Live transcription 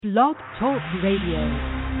Blog Talk Radio.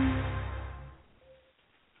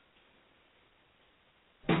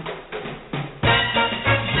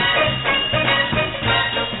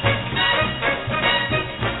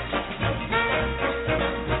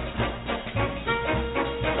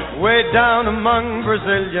 Way down among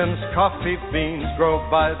Brazilians, coffee beans grow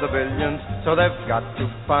by the billions, so they've got to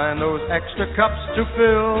find those extra cups to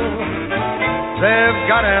fill. They've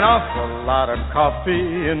got an awful lot of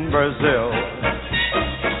coffee in Brazil.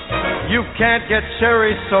 You can't get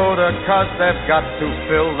cherry soda, 'cause they've got to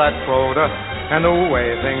fill that quota, and the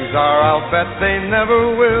way things are, I'll bet they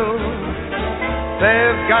never will.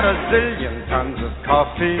 They've got a zillion tons of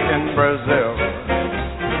coffee in Brazil.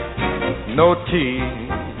 No tea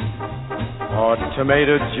or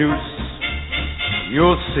tomato juice,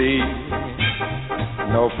 you'll see.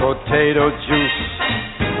 No potato juice,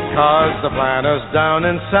 'cause the planters down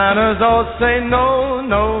in Santa's all say no,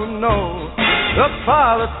 no, no. The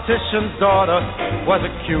politician's daughter was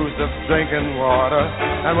accused of drinking water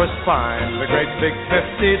and was fined a great big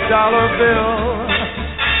 $50 bill.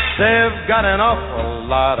 They've got an awful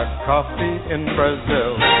lot of coffee in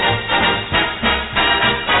Brazil.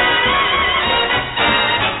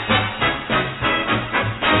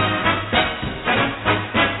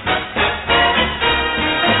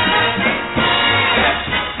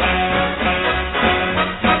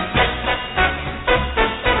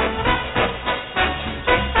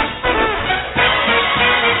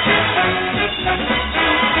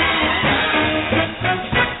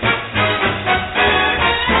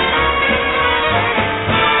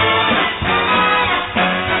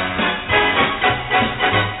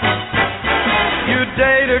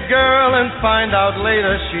 Find out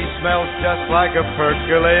later she smells just like a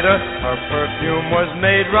percolator. Her perfume was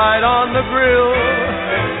made right on the grill.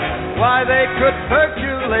 Why, they could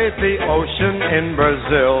percolate the ocean in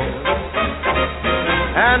Brazil.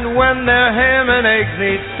 And when their ham and eggs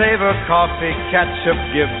need savor, coffee ketchup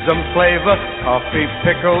gives them flavor. Coffee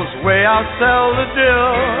pickles way outsell the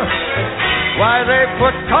dill. Why, they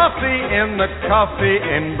put coffee in the coffee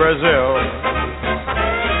in Brazil.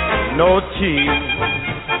 No tea,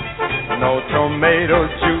 no tomato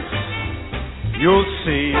juice, you'll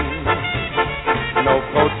see. No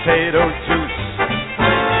potato juice.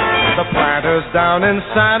 The planters down in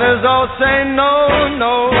Santa's all say no,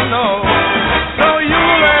 no, no. So you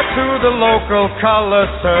let to the local color,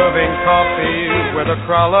 serving coffee with a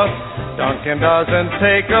crawler. Dunkin' doesn't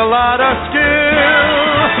take a lot of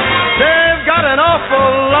skill. They've got an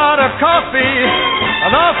awful lot of coffee,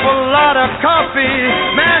 an awful lot of coffee.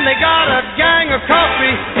 Man, they got a gang of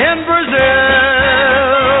coffee in Brazil.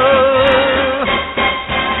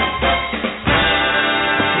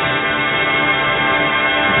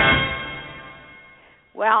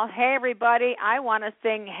 Well, hey, everybody, I want to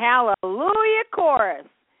sing Hallelujah Chorus.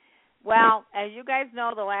 Well, as you guys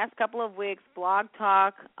know, the last couple of weeks, Blog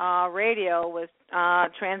Talk Radio was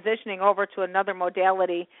transitioning over to another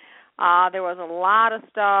modality. There was a lot of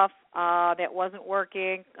stuff that wasn't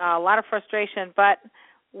working, a lot of frustration, but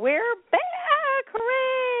we're back,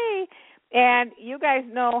 hooray! And you guys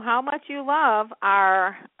know how much you love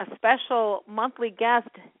our special monthly guest,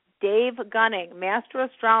 Dave Gunning, Master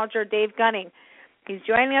Astrologer Dave Gunning. He's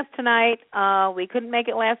joining us tonight. We couldn't make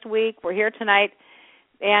it last week. We're here tonight.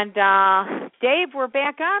 And, Dave, we're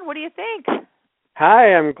back on. What do you think?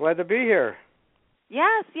 Hi, I'm glad to be here.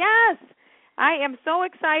 Yes, yes. I am so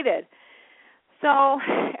excited. So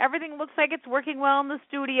everything looks like it's working well in the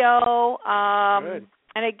studio. Good.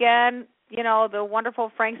 And again, you know, the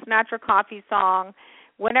wonderful Frank Sinatra coffee song.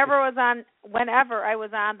 Whenever I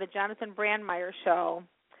was on the Jonathan Brandmeier show,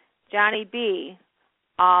 Johnny B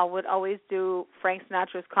would always do Frank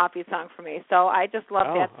Sinatra's coffee song for me. So I just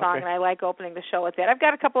love that song, and I like opening the show with it. I've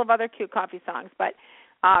got a couple of other cute coffee songs, but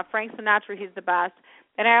Frank Sinatra, he's the best.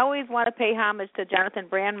 And I always want to pay homage to Jonathan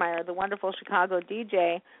Brandmeier, the wonderful Chicago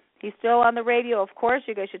DJ. He's still on the radio, of course.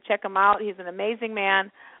 You guys should check him out. He's an amazing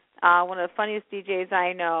man, one of the funniest DJs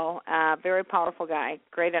I know, very powerful guy,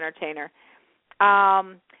 great entertainer.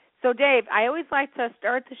 So, Dave, I always like to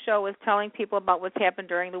start the show with telling people about what's happened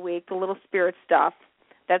during the week, the little spirit stuff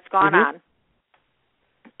that's gone on.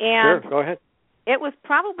 And sure, go ahead. It was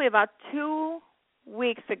probably about 2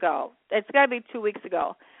 weeks ago. It's got to be 2 weeks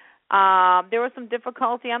ago. There was some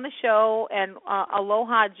difficulty on the show, and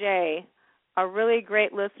Aloha Jay, a really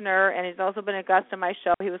great listener, and he's also been a guest on my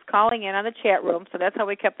show. He was calling in on the chat room, so that's how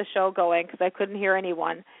we kept the show going, because I couldn't hear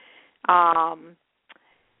anyone. And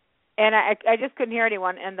I just couldn't hear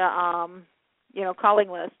anyone in the calling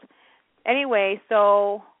list. Anyway,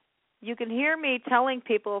 so you can hear me telling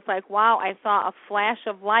people, it's like, wow, I saw a flash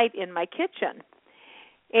of light in my kitchen.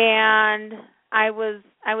 And I was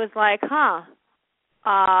like,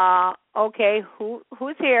 okay,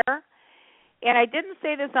 who's here? And I didn't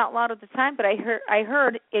say this out loud at the time, but I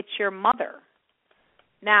heard it's your mother.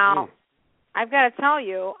 Now, I've got to tell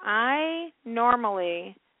you, my mom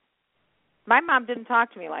didn't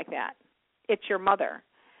talk to me like that. It's your mother.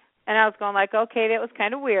 And I was going like, okay, that was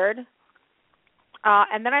kind of weird.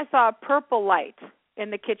 And then I saw a purple light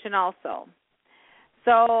in the kitchen also.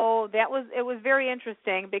 So it was very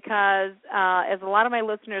interesting because, as a lot of my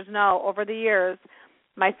listeners know, over the years,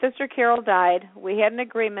 my sister Carol died. We had an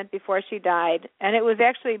agreement before she died, and it was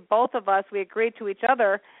actually both of us. We agreed to each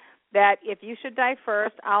other that if you should die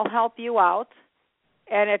first, I'll help you out,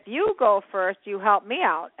 and if you go first, you help me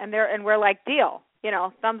out. And we're like, deal,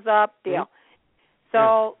 thumbs up, deal.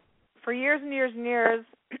 So for years and years and years,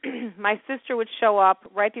 my sister would show up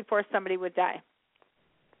right before somebody would die.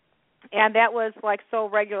 And that was like so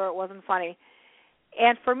regular it wasn't funny.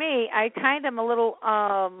 And for me, I kind of am a little,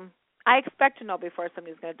 I expect to know before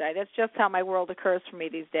somebody's going to die. That's just how my world occurs for me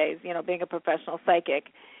these days, being a professional psychic.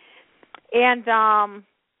 And,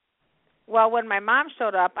 when my mom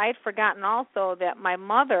showed up, I had forgotten also that my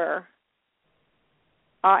mother,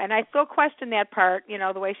 and I still question that part,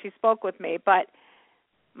 the way she spoke with me, but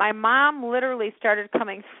my mom literally started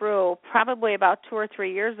coming through probably about 2 or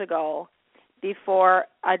 3 years ago before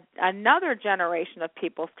another generation of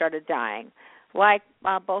people started dying, like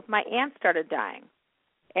both my aunts started dying.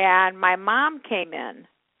 And my mom came in,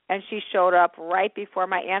 and she showed up right before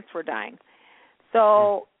my aunts were dying.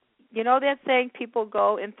 So, you know that saying, people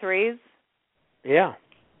go in threes? Yeah.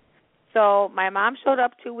 So my mom showed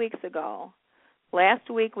up 2 weeks ago. Last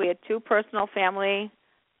week we had 2 personal family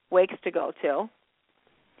wakes to go to.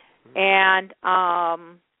 And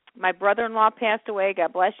my brother-in-law passed away,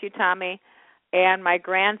 God bless you, Tommy, and my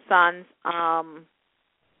grandson's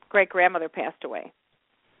great-grandmother passed away.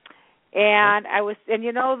 And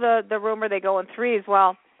the rumor they go in threes.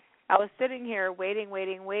 Well, I was sitting here waiting,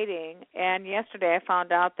 and yesterday I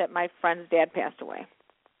found out that my friend's dad passed away.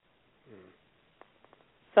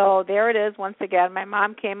 So there it is once again. My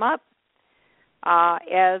mom came up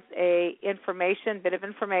as a bit of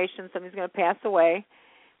information. Somebody's going to pass away,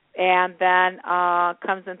 and then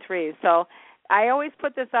comes in threes. So I always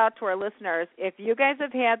put this out to our listeners. If you guys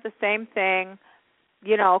have had the same thing,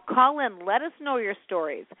 call in. Let us know your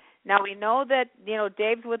stories. Now, we know that,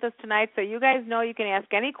 Dave's with us tonight, so you guys know you can ask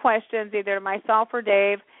any questions either to myself or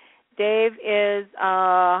Dave. Dave is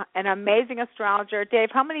an amazing astrologer.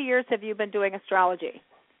 Dave, how many years have you been doing astrology?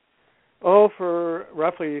 Oh, for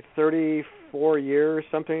roughly 34 years,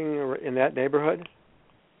 something in that neighborhood.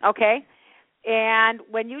 Okay. And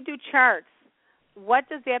when you do charts, what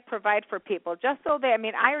does that provide for people? Just so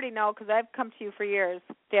I already know because I've come to you for years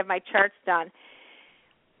to have my charts done.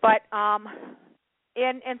 But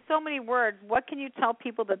in so many words, what can you tell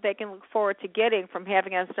people that they can look forward to getting from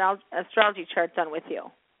having an astrology chart done with you?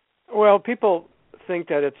 Well, people think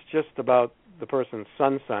that it's just about the person's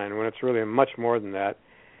sun sign when it's really much more than that.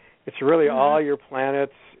 It's really all your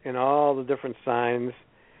planets in all the different signs,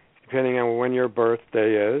 depending on when your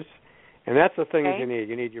birthday is. And that's the things you need.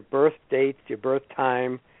 You need your birth date, your birth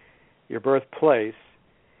time, your birthplace.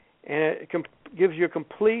 And it gives you a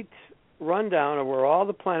complete rundown of where all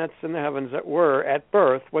the planets in the heavens that were at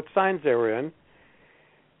birth, what signs they were in.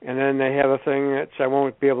 And then they have a thing that I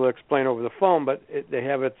won't be able to explain over the phone, but they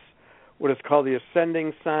have what is called the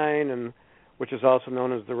ascending sign, and which is also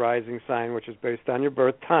known as the rising sign, which is based on your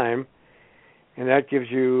birth time. And that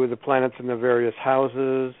gives you the planets in the various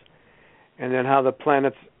houses, and then how the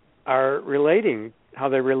planets are relating, how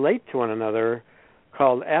they relate to one another,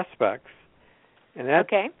 called aspects. And that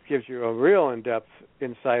gives you a real in-depth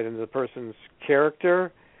insight into the person's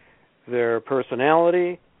character, their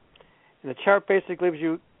personality. And the chart basically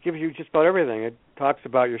gives you just about everything. It talks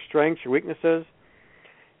about your strengths, your weaknesses.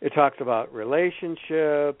 It talks about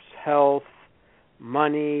relationships, health,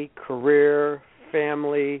 money, career,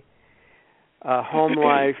 family, home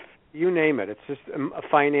life, you name it. It's just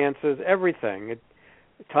finances, everything. It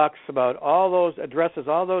talks about addresses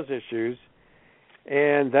all those issues,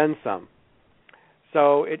 and then some.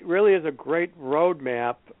 So it really is a great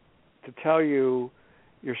roadmap to tell you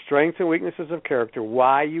your strengths and weaknesses of character,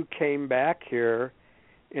 why you came back here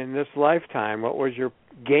in this lifetime, what was your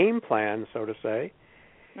game plan, so to say.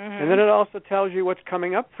 And then it also tells you what's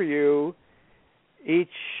coming up for you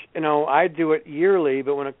I do it yearly,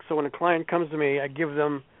 but when a client comes to me, I give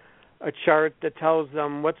them a chart that tells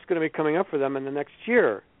them what's going to be coming up for them in the next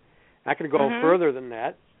year. I can go further than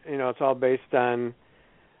that. It's all based on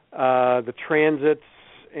the transits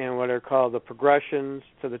and what are called the progressions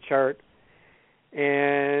to the chart.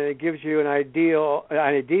 and it gives you an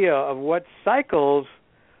idea of what cycles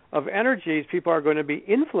of energies people are going to be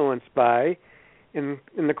influenced by in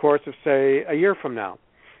the course of, say, a year from now.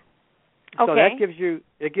 Okay. So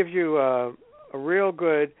that gives you a real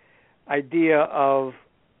good idea of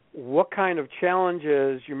what kind of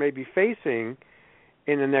challenges you may be facing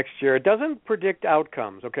in the next year. It doesn't predict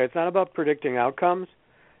outcomes, okay? It's not about predicting outcomes.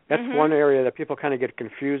 That's one area that people kind of get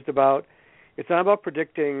confused about. It's not about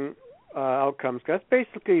predicting outcomes. That's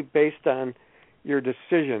basically based on your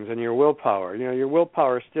decisions and your willpower. You know, your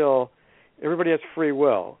willpower still, everybody has free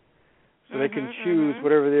will. So they can choose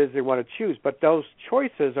whatever it is they want to choose. But those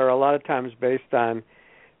choices are a lot of times based on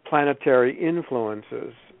planetary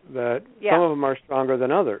influences that some of them are stronger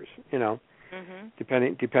than others, you know,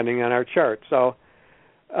 depending on our chart. So,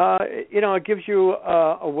 you know, it gives you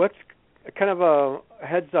what's kind of a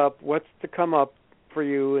heads up what's to come up for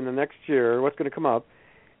you in the next year, what's going to come up,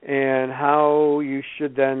 and how you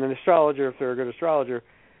should then, an astrologer, if they're a good astrologer,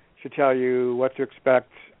 should tell you what to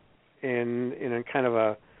expect in a kind of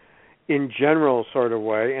a in general sort of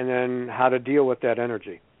way, and then how to deal with that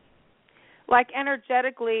energy. Like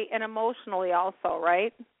energetically and emotionally also,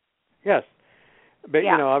 right? Yes. But,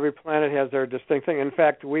 you know, every planet has their distinct thing. In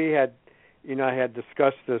fact, I had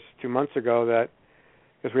discussed this 2 months ago that,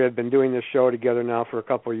 because we had been doing this show together now for a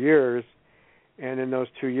couple of years, and in those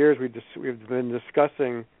 2 years we've been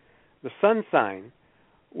discussing the sun sign,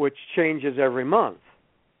 which changes every month.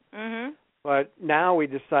 But now we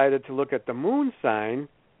decided to look at the moon sign,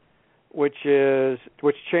 which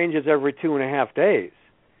changes every 2.5 days.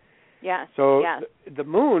 Yes. So the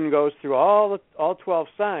moon goes through all 12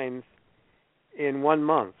 signs in 1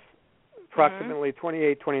 month, approximately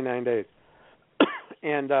 28, 29 days.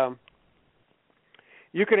 And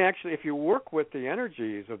you can actually, if you work with the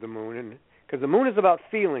energies of the moon, and because the moon is about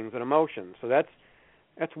feelings and emotions, so that's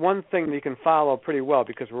one thing that you can follow pretty well,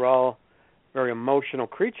 because we're all very emotional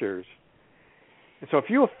creatures. And so if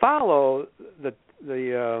you follow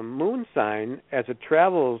the moon sign as it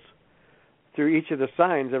travels through each of the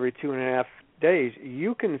signs every 2.5 days,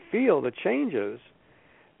 you can feel the changes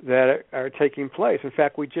that are taking place. In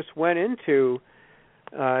fact, we just went into,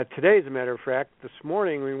 today as a matter of fact, this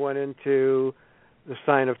morning we went into the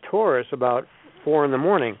sign of Taurus about 4 in the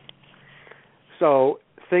morning. So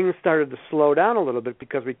things started to slow down a little bit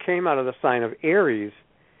because we came out of the sign of Aries,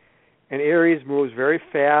 and Aries moves very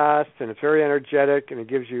fast, and it's very energetic, and it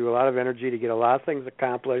gives you a lot of energy to get a lot of things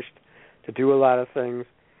accomplished, to do a lot of things.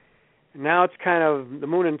 Now it's kind of, the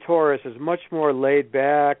moon in Taurus is much more laid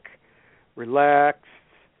back, relaxed,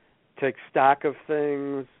 take stock of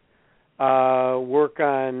things,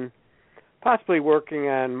 possibly working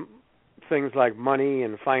on things like money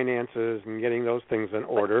and finances and getting those things in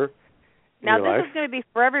order. Now this is going to be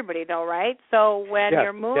for everybody though, right? So when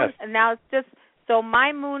your moon, now it's just, so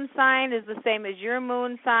my moon sign is the same as your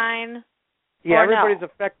moon sign? Yeah, everybody's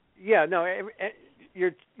affected. Yeah, no,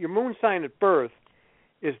 your moon sign at birth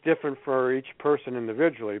is different for each person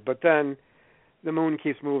individually, but then the moon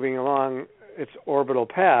keeps moving along its orbital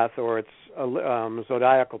path, or its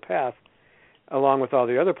zodiacal path, along with all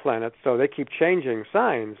the other planets, so they keep changing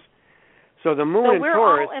signs. So the moon in Taurus... So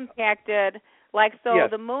we're all impacted,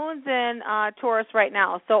 the moon's in Taurus right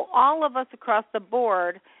now, so all of us across the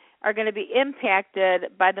board are going to be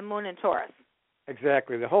impacted by the moon in Taurus.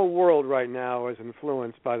 Exactly. The whole world right now is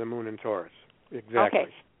influenced by the moon in Taurus. Exactly.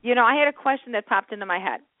 Okay. You know, I had a question that popped into my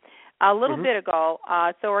head a little bit ago,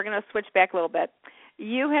 so we're going to switch back a little bit.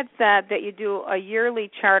 You had said that you do a yearly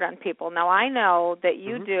chart on people. Now, I know that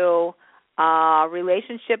you do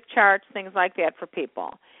relationship charts, things like that for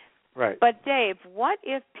people. Right. But, Dave, what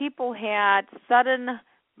if people had sudden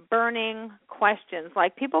burning questions?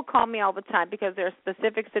 Like, people call me all the time because there are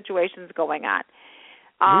specific situations going on.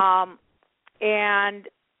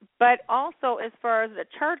 But also, as far as the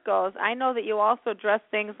chart goes, I know that you also address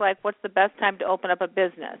things like what's the best time to open up a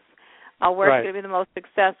business, where it's going to be the most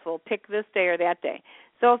successful, pick this day or that day.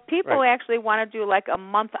 So if people actually want to do like a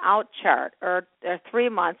month-out chart or 3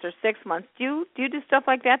 months or 6 months, do you do stuff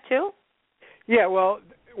like that too? Yeah, well,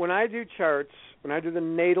 when I do charts, when I do the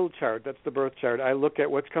natal chart, that's the birth chart, I look at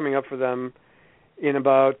what's coming up for them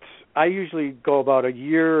I usually go about a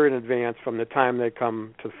year in advance from the time they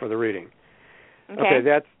come for the reading. Okay,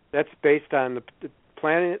 that's based on the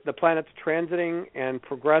planets transiting and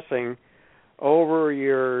progressing over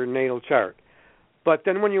your natal chart. But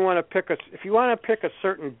then when you want to if you want to pick a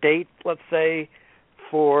certain date, let's say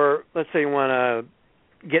you want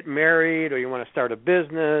to get married, or you want to start a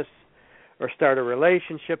business or start a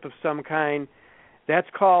relationship of some kind, that's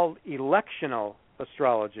called electional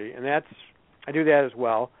astrology, and I do that as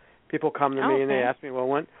well. People come to me and they ask me,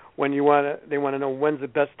 well, when they want to know when's the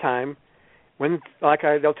best time.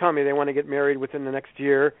 They'll tell me they want to get married within the next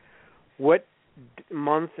year. What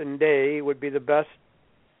month and day would be the best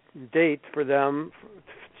date for them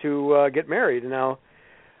to get married? And I'll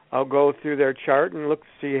go through their chart and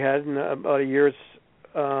see ahead in about a year's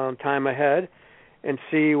time ahead, and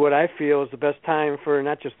see what I feel is the best time for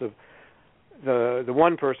not just the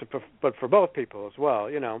one person, but for both people as well.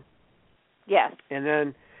 Yes. And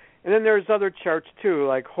then there's other charts too,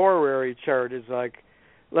 like horary chart is like,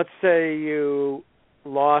 let's say you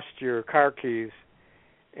lost your car keys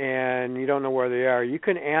and you don't know where they are. You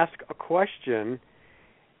can ask a question,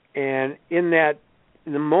 and in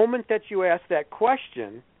the moment that you ask that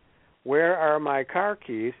question, where are my car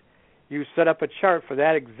keys, you set up a chart for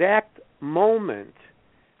that exact moment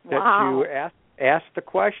that you ask the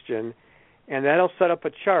question, and that'll set up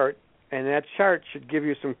a chart, and that chart should give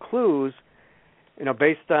you some clues,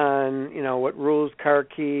 based on, what rules car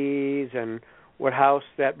keys and what house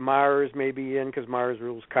that Mars may be in, because Mars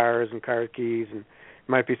rules cars and car keys, and there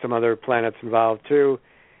might be some other planets involved too.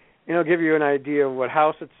 Give you an idea of what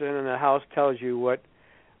house it's in, and the house tells you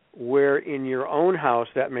where in your own house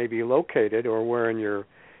that may be located, or where in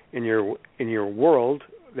your world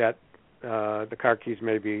that the car keys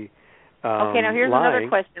may be. Okay, now here's lying. another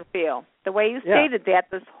question for you. The way you stated that,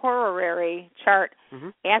 this horary chart,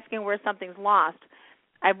 asking where something's lost.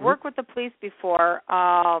 I've worked with the police before.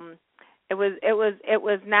 It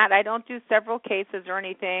was not. I don't do several cases or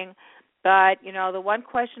anything, but the one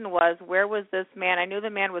question was, where was this man? I knew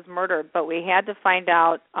the man was murdered, but we had to find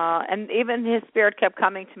out. And even his spirit kept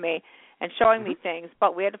coming to me and showing me things,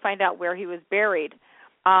 but we had to find out where he was buried.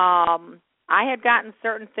 I had gotten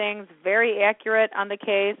certain things very accurate on the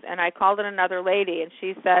case, and I called in another lady, and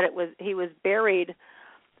she said he was buried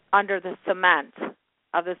under the cement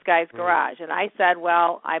of this guy's garage. And I said,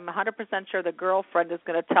 well, I'm 100% sure the girlfriend is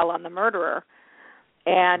going to tell on the murderer.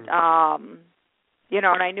 And,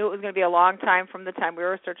 and I knew it was going to be a long time from the time we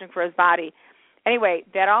were searching for his body. Anyway,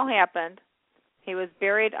 that all happened. He was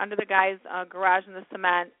buried under the guy's garage in the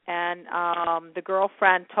cement, and the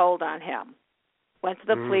girlfriend told on him. Went to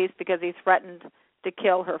the police because he threatened to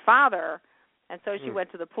kill her father, and so she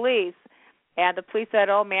went to the police, and the police said,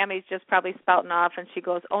 oh, ma'am, he's just probably spouting off, and she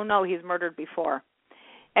goes, oh, no, he's murdered before.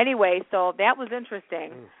 Anyway, so that was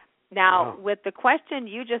interesting. Now, with the question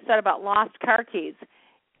you just said about lost car keys,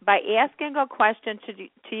 by asking a question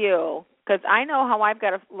to you, because I know how I've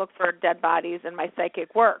got to look for dead bodies in my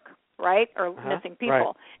psychic work, right, or missing people.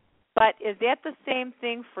 Right. But is that the same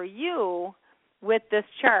thing for you with this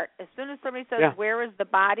chart? As soon as somebody says, where is the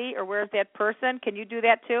body or where is that person, can you do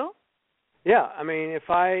that too? Yeah. I mean, if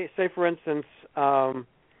I say, for instance,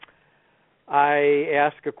 I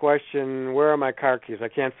ask a question, where are my car keys? I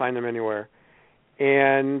can't find them anywhere.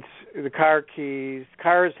 And the cars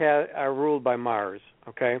are ruled by Mars,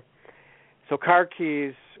 okay? So car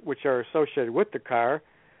keys, which are associated with the car,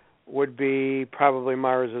 would be probably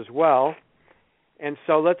Mars as well. And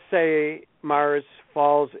so let's say Mars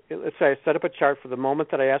falls, let's say I set up a chart for the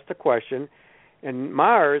moment that I asked the question, and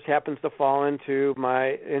Mars happens to fall into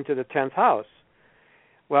the 10th house.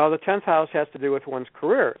 Well, the 10th house has to do with one's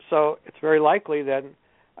career. So it's very likely that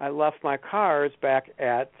I left my cars back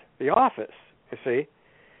at the office, you see.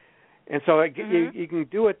 And so you can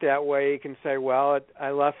do it that way. You can say, well,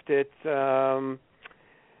 I left it,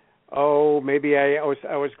 maybe I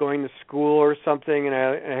was going to school or something, and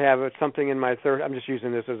I have something in my third. I'm just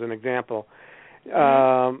using this as an example.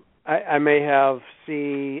 I may have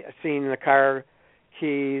seen the car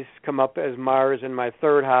keys come up as Mars in my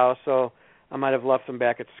third house, so I might have left them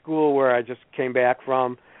back at school where I just came back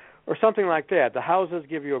from, or something like that. The houses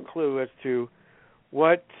give you a clue as to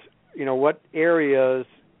what areas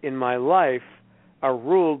in my life are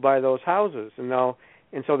ruled by those houses, and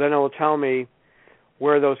so then it will tell me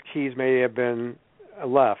where those keys may have been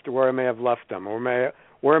left, or where I may have left them, or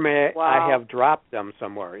where may I have dropped them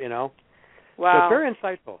somewhere. Wow. So it's very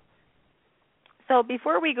insightful. So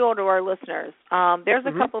before we go to our listeners, there's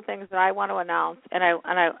a couple things that I want to announce, and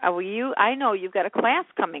I know you've got a class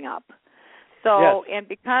coming up. So and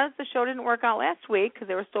because the show didn't work out last week because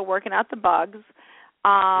they were still working out the bugs,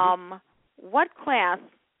 what class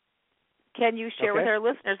can you share with our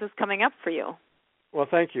listeners is coming up for you? Well,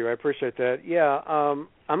 thank you. I appreciate that. Yeah, I'm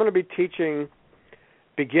going to be teaching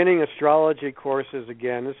beginning astrology courses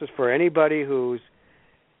again. This is for anybody who's,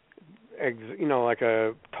 like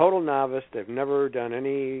a total novice. They've never done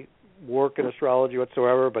any work in astrology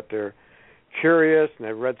whatsoever, but they're curious and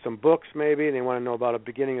they've read some books maybe, and they want to know about a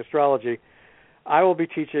beginning astrology. I will be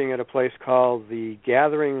teaching at a place called the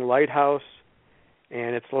Gathering Lighthouse,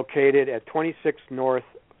 and it's located at 26 North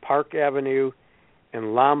Park Avenue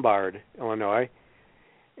in Lombard, Illinois.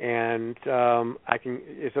 And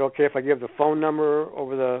is it okay if I give the phone number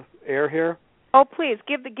over the air here? Oh, please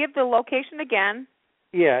give the location again.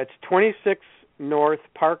 Yeah, it's 26 North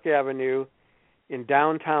Park Avenue in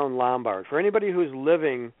downtown Lombard. For anybody who's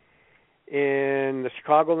living in the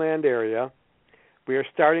Chicagoland area, we are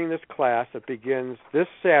starting this class that begins this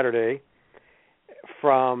Saturday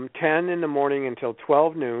from 10 in the morning until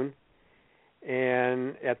 12 noon,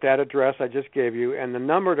 and at that address I just gave you. And the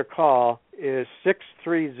number to call is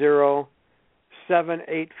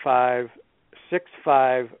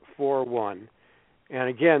 630-785-6541. And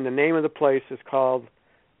again, the name of the place is called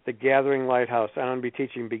The Gathering Lighthouse. I'm going to be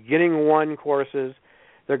teaching Beginning 1 courses.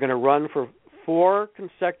 They're going to run for 4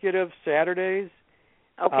 consecutive Saturdays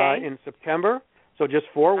in September. So just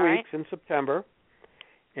 4 weeks in September.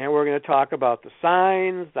 And we're going to talk about the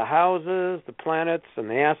signs, the houses, the planets, and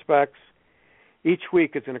the aspects. Each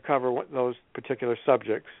week is going to cover those particular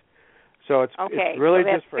subjects. So it's really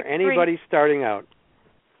just for anybody starting out.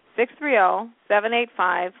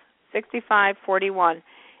 630-785-6541.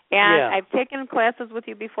 And I've taken classes with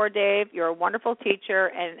you before, Dave. You're a wonderful teacher,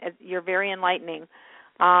 and you're very enlightening.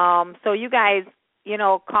 So you guys,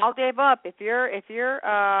 call Dave up if you're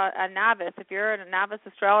a novice. If you're a novice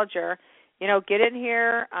astrologer, get in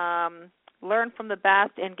here, learn from the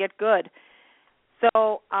best, and get good.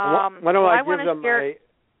 So why don't I give them my?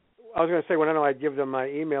 I was going to say, why don't I give them my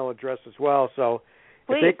email address as well? So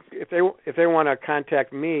if they want to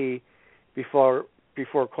contact me before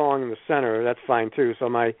calling the center, that's fine too. So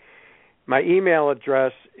my email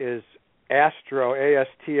address is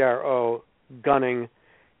ASTRO Gunning,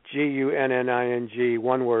 GUNNING,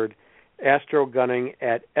 one word, astrogunning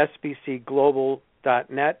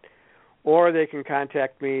 @sbcglobal.net, or they can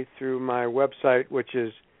contact me through my website, which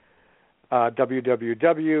is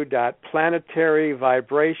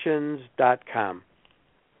www.planetaryvibrations.com.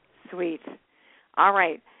 Sweet. All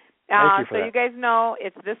right. So you guys know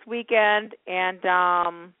it's this weekend, and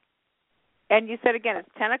you said again it's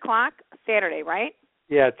 10 o'clock Saturday, right?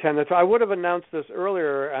 Yeah, 10. I would have announced this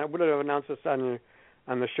earlier. I would have announced this on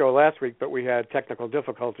the show last week, but we had technical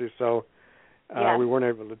difficulties, so we weren't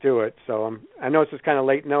able to do it. So I know this is kind of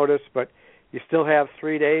late notice, but you still have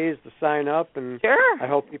 3 days to sign up, and sure. I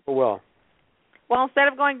hope people will. Well, instead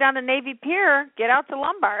of going down to Navy Pier, get out to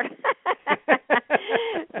Lombard.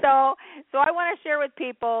 So I want to share with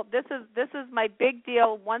people, this is my big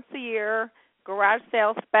deal once a year garage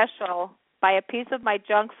sale special. Buy a piece of my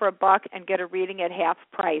junk for $1 and get a reading at half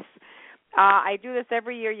price. I do this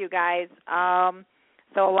every year, you guys.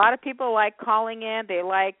 So a lot of people like calling in. They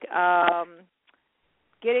like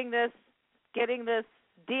getting this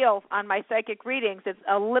deal on my psychic readings. It's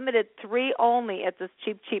a limited 3 only at this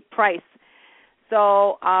cheap price.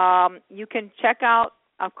 So you can check out,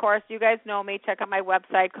 of course, you guys know me, check out my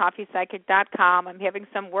website, coffeepsychic.com. I'm having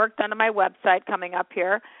some work done on my website coming up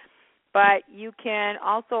here. But you can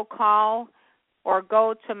also call or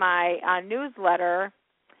go to my newsletter,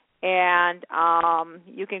 and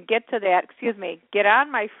you can get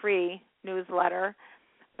on my free newsletter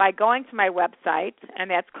by going to my website,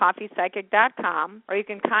 and that's coffeepsychic.com, or you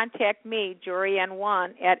can contact me,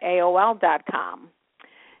 Jorianne1 at AOL.com.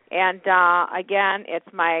 And, again,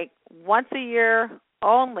 it's my once-a-year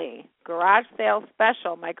only garage sale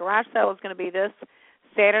special. My garage sale is going to be this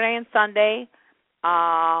Saturday and Sunday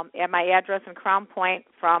at my address in Crown Point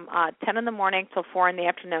from 10 in the morning till 4 in the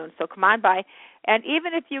afternoon. So come on by. And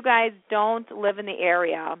even if you guys don't live in the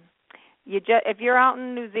area, if you're out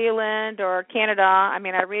in New Zealand or Canada, I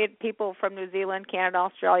read people from New Zealand, Canada,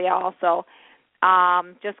 Australia also,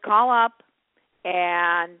 just call up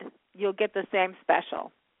and you'll get the same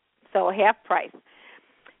special. So half price.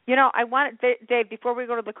 Dave, before we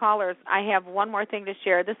go to the callers, I have one more thing to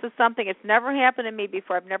share. This is something, it's never happened to me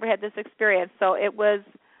before. I've never had this experience. So it was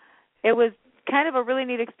kind of a really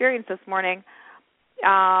neat experience this morning.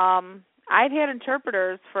 I've had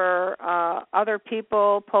interpreters for other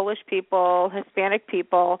people, Polish people, Hispanic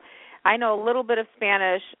people. I know a little bit of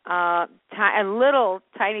Spanish, a little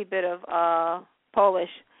tiny bit of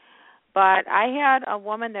Polish. But I had a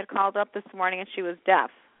woman that called up this morning, and she was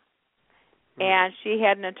deaf. And she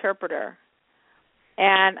had an interpreter,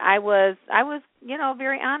 and I was,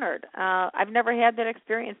 very honored. I've never had that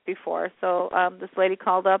experience before. So this lady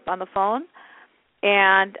called up on the phone,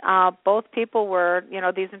 and both people were,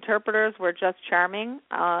 these interpreters were just charming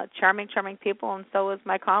people, and so was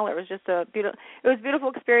my caller. It was just a beautiful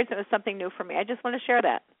experience. It was something new for me. I just want to share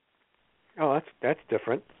that. Oh, that's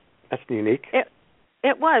different. That's unique.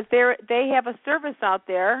 It was. They have a service out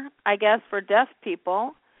there, I guess, for deaf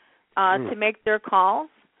people. To make their calls,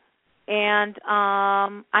 And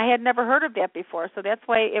I had never heard of that before, so that's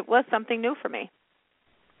why it was something new for me.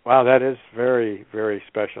 Wow, that is very, very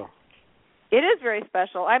special. It is very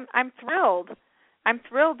special. I'm thrilled. I'm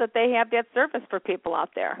thrilled that they have that service for people out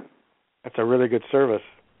there. That's a really good service.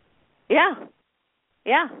 Yeah.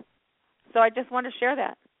 So I just want to share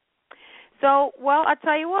that. So, well, I'll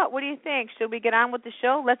tell you what do you think? Should we get on with the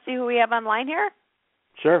show? Let's see who we have online here.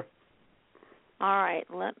 Sure. All right,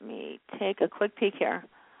 let me take a quick peek here.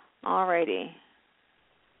 All righty.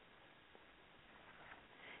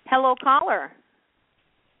 Hello, caller.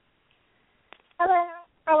 Hello,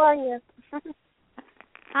 how are you?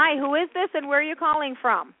 Hi, who is this and where are you calling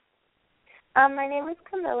from? My name is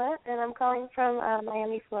Camilla, and I'm calling from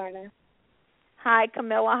Miami, Florida. Hi,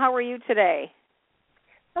 Camilla. How are you today?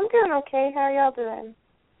 I'm doing okay. How are y'all doing?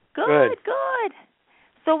 Good.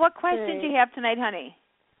 So what question do you have tonight, honey?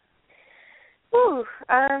 I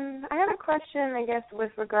have a question, I guess,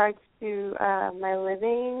 with regards to my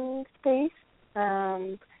living space.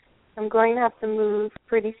 I'm going to have to move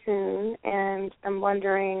pretty soon, and I'm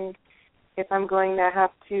wondering if I'm going to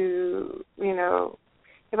have to,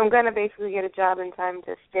 if I'm going to basically get a job in time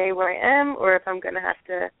to stay where I am, or if I'm going to have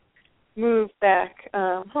to move back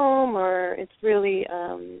home, or it's really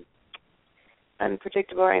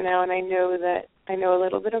unpredictable right now. And I know a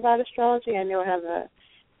little bit about astrology. I know I have a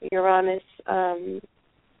Uranus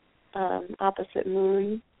opposite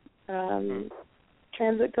moon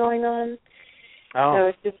transit going on. Oh. So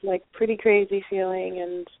it's just like pretty crazy feeling,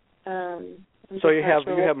 and so you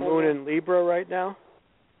have moon in Libra right now?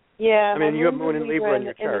 Yeah. I mean, you have moon in Libra in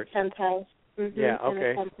your chart. In the 10th house. Mm-hmm, yeah,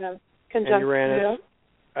 okay. In the 10th house. And Uranus.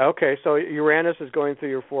 Okay, so Uranus is going through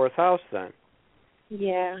your 4th house then.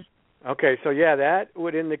 Yeah. Okay, so that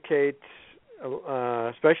would indicate,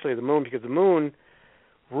 especially the moon, because the moon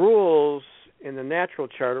rules in the natural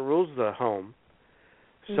chart, it rules the home.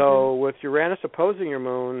 So with Uranus opposing your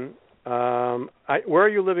moon, where are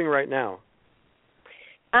you living right now?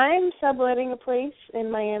 I'm subletting a place in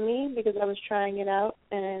Miami because I was trying it out,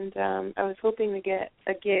 and I was hoping to get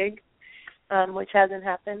a gig, which hasn't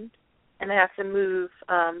happened, and I have to move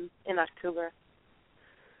in October.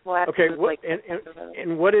 Okay,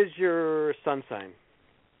 and what is your sun sign?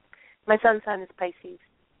 My sun sign is Pisces.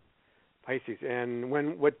 Pisces, and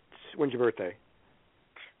when's your birthday?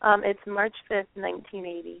 It's March 5th,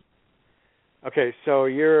 1980. Okay, so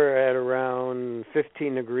you're at around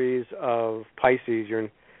 15 degrees of Pisces. Your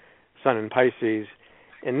sun in Pisces.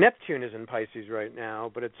 And Neptune is in Pisces right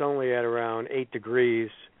now, but it's only at around 8 degrees.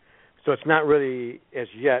 So it's not really, as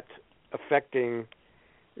yet, affecting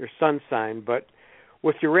your sun sign. But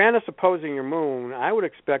with Uranus opposing your moon, I would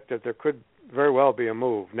expect that there could very well be a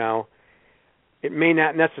move. Now, it may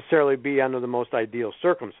not necessarily be under the most ideal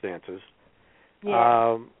circumstances.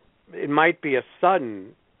 Yeah. It might be a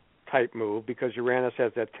sudden type move because Uranus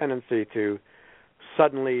has that tendency to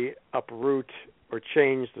suddenly uproot or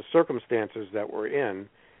change the circumstances that we're in.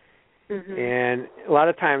 And a lot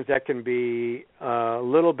of times that can be a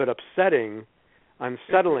little bit upsetting,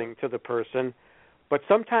 unsettling to the person. But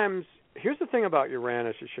sometimes, here's the thing about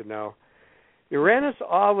Uranus you should know. Uranus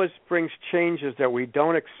always brings changes that we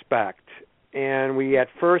don't expect. And we at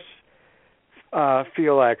first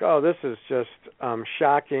feel like, oh, this is just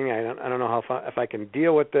shocking. I don't know if I can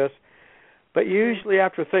deal with this. But usually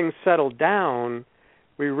after things settle down,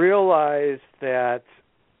 we realize that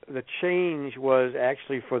the change was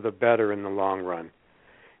actually for the better in the long run.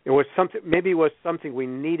 It was something we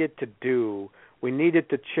needed to do. We needed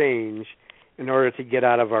to change in order to get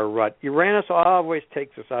out of our rut. Uranus always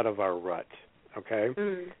takes us out of our rut, okay?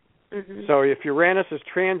 So if Uranus is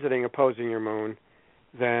transiting opposing your moon,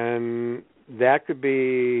 then that could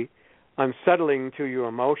be unsettling to you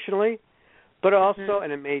emotionally, but also,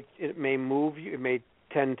 and it may move you, it may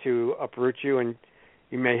tend to uproot you, and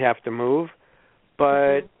you may have to move,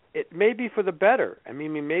 but it may be for the better. I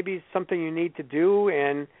mean, it may be something you need to do,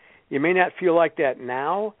 and you may not feel like that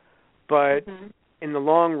now, but in the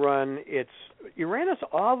long run, Uranus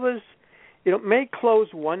always, it may close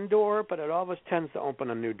one door, but it always tends to open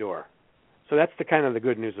a new door. So that's the kind of the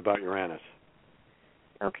good news about Uranus.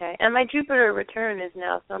 Okay, and my Jupiter return is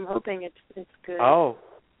now, so I'm hoping it's good. Oh,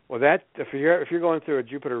 well, that if you're going through a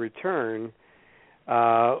Jupiter return,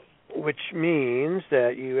 which means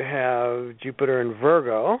that you have Jupiter in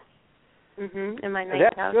Virgo. In my ninth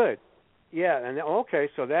house. That's good. Yeah, and okay,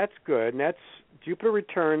 so that's good. And Jupiter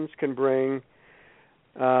returns can bring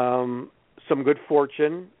some good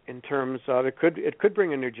fortune in terms of it could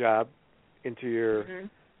bring a new job into your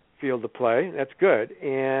field of play. That's good.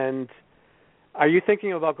 And are you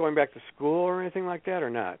thinking about going back to school or anything like that, or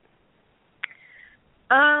not?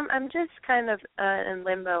 I'm just kind of in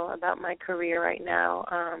limbo about my career right now.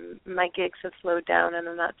 My gigs have slowed down, and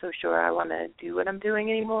I'm not so sure I want to do what I'm doing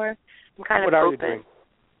anymore. I'm kind of open. What are you doing?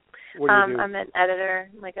 What do you do? I'm an editor,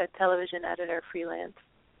 like a television editor, freelance.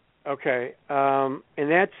 Okay, and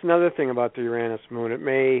that's another thing about the Uranus moon. It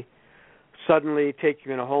may suddenly take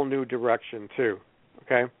you in a whole new direction too.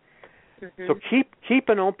 Okay, so keep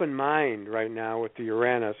an open mind right now with the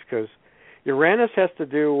Uranus, because Uranus has to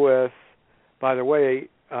do with, by the way,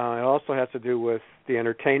 it also has to do with the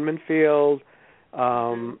entertainment field,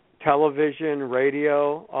 television,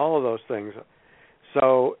 radio, all of those things.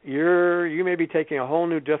 So you may be taking a whole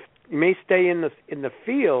new. You may stay in the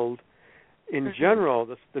field in general,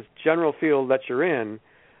 this general field that you're in,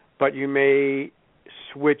 but you may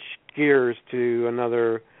switch gears to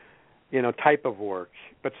another, type of work,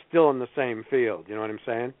 but still in the same field. You know what I'm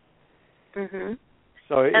saying? Mhm.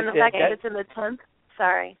 So and the fact that it's in the 10th.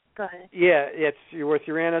 Sorry, go ahead. Yeah, it's with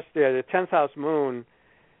Uranus there. The 10th house moon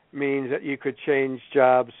means that you could change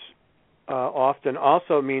jobs often.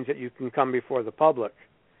 Also means that you can come before the public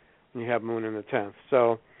when you have moon in the 10th.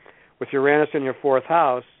 So with Uranus in your 4th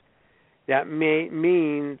house, that may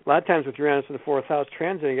mean, a lot of times with Uranus in the 4th house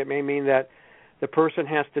transiting, it may mean that the person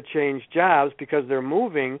has to change jobs because they're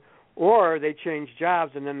moving, or they change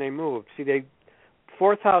jobs and then they move. See,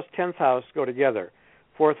 4th house, 10th house go together.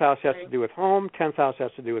 4th house has to do with home, 10th house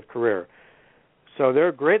has to do with career. So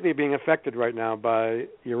they're greatly being affected right now by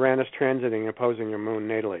Uranus transiting, opposing your moon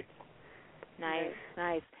natally.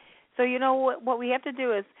 Nice. So what we have to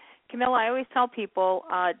do is, Camilla, I always tell people,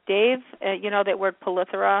 Dave, that word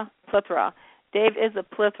plethora. Dave is a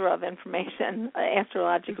plethora of information,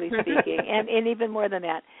 astrologically speaking, and even more than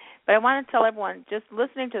that. But I want to tell everyone, just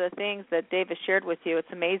listening to the things that Dave has shared with you,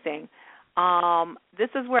 it's amazing. This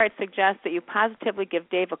is where I suggest that you positively give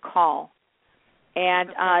Dave a call. And,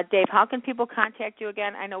 Dave, how can people contact you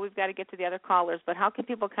again? I know we've got to get to the other callers, but how can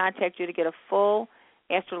people contact you to get a full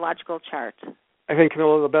astrological chart? I think,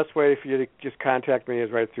 Camilla, the best way for you to just contact me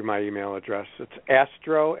is right through my email address. It's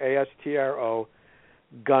Astro, A-S-T-R-O,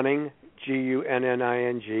 Gunning,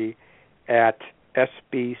 G-U-N-N-I-N-G, at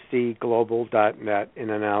sbcglobal.net, and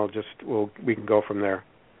then we can go from there.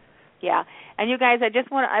 Yeah, and you guys, I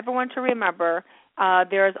just want everyone to remember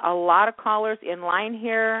there's a lot of callers in line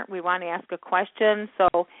here. We want to ask a question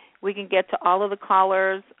so we can get to all of the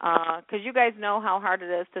callers, because you guys know how hard it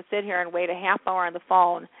is to sit here and wait a half hour on the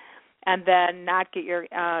phone and then not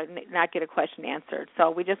get a question answered. So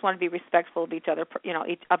we just want to be respectful of each other,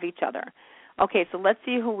 of each other. Okay, so let's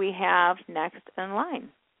see who we have next in line.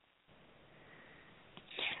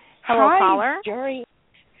 Hello, Hi, caller.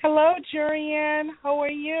 Hello, Jorianne. How are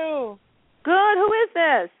you? Good. Who is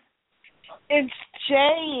this? It's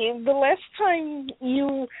Jay. The last time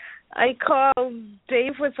I called,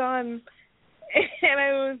 Dave was on, and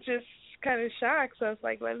I was just kind of shocked. So I was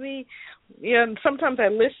like, sometimes I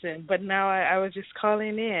listen, but now I was just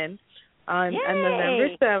calling in on November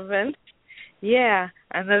 7th. Yeah,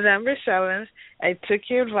 on November 7th, I took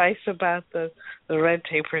your advice about the red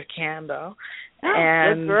tapered candle. Oh,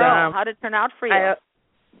 and good girl. How did it turn out for you?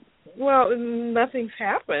 Well, nothing's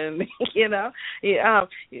happened,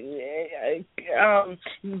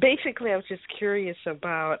 basically, I was just curious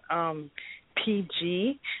about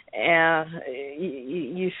PG,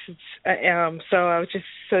 so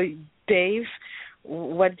Dave,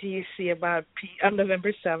 what do you see about on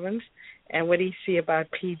November 7th, and what do you see about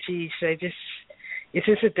PG? Is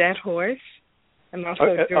this a dead horse? And also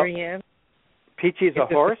Jorianne. PG is a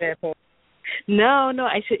horse? No,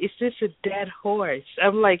 I said, is this a dead horse?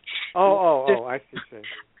 I'm like... Oh, I see.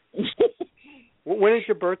 When is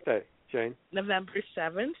your birthday, Jane? November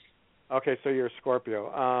 7th. Okay, so you're a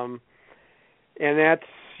Scorpio. And that's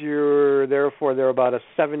therefore they're about a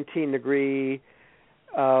 17-degree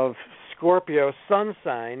of Scorpio sun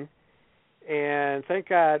sign. And thank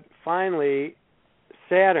God, finally,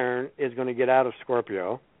 Saturn is going to get out of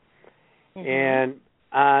Scorpio. Mm-hmm.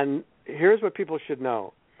 And here's what people should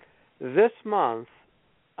know. This month,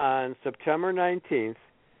 on September 19th,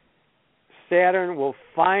 Saturn will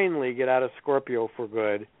finally get out of Scorpio for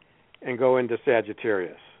good and go into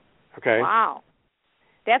Sagittarius. Okay? Wow.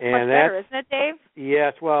 That's much better, isn't it, Dave?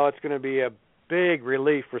 Yes, well, it's going to be a big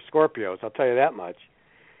relief for Scorpios, I'll tell you that much.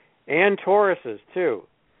 And Tauruses, too,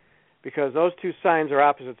 because those two signs are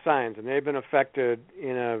opposite signs, and they've been affected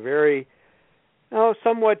in a very,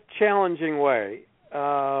 somewhat challenging way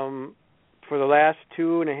for the last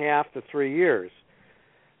 2.5 to 3 years.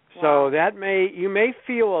 Wow. So you may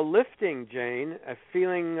feel a lifting, Jane, a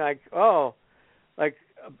feeling like a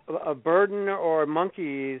burden or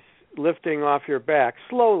monkeys lifting off your back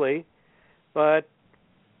slowly, but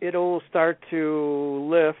it'll start to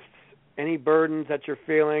lift any burdens that you're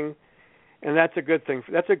feeling, and that's a good thing.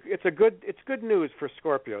 It's good news for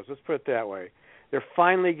Scorpios. Let's put it that way. They're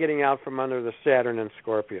finally getting out from under the Saturn and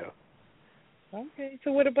Scorpio. Okay.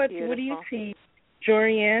 So what about Beautiful. what do you see,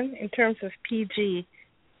 Jorianne, in terms of PG?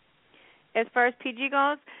 As far as PG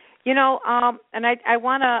goes, and I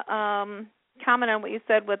want to comment on what you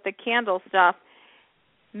said with the candle stuff.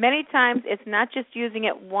 Many times it's not just using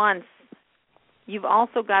it once. You've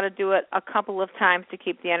also got to do it a couple of times to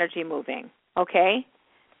keep the energy moving, okay?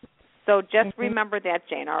 So just remember that,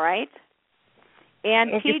 Jane, all right?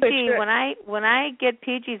 And Okay, PG, when I get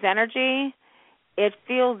PG's energy, it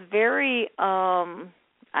feels very, I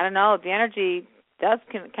don't know, the energy does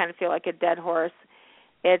kind of feel like a dead horse.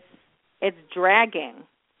 It's dragging.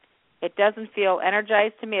 It doesn't feel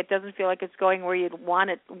energized to me. It doesn't feel like it's going where you want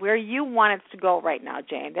it to go right now,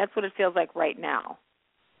 Jane. That's what it feels like right now.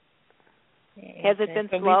 Okay. Has it been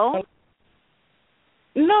slow?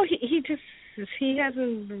 No, he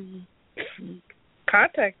hasn't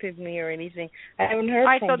contacted me or anything. I haven't heard from him. All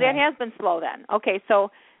right, from so him. that has been slow then. Okay, so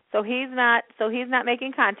he's not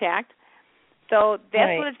making contact. So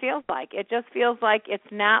that's what it feels like. It just feels like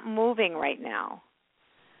it's not moving right now.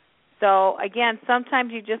 So again,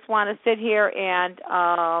 sometimes you just want to sit here and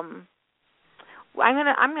I'm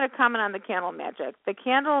gonna comment on the candle magic. The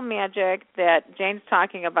candle magic that Jane's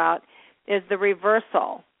talking about is the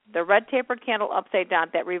reversal. The red tapered candle upside down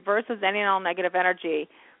that reverses any and all negative energy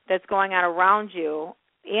that's going on around you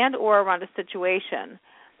and or around a situation.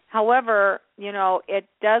 However, it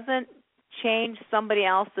doesn't change somebody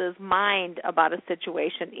else's mind about a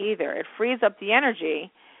situation either. It frees up the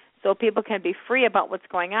energy so people can be free about what's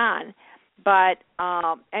going on. But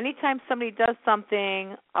anytime somebody does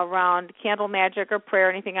something around candle magic or prayer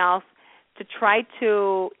or anything else to try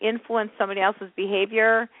to influence somebody else's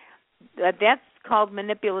behavior, that's called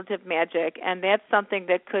manipulative magic, and that's something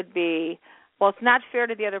that could be, well, it's not fair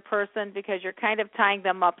to the other person because you're kind of tying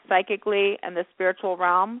them up psychically in the spiritual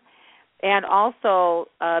realm. And also,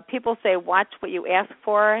 people say, watch what you ask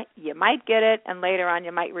for. You might get it, and later on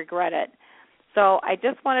you might regret it. So I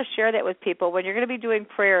just want to share that with people. When you're going to be doing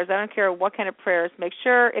prayers, I don't care what kind of prayers, make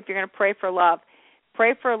sure if you're going to pray for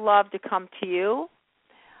love to come to you.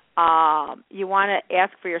 You want to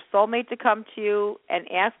ask for your soulmate to come to you and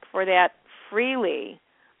ask for that freely,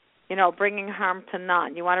 bringing harm to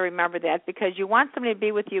none. You want to remember that because you want somebody to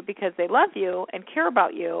be with you because they love you and care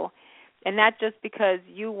about you and not just because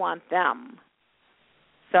you want them.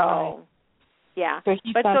 So... Right. Yeah, so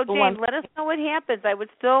Jane, let us know what happens. I would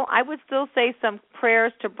still say some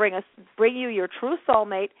prayers to bring you your true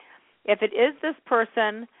soulmate. If it is this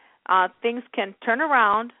person, things can turn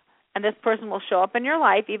around, and this person will show up in your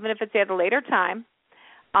life, even if it's at a later time.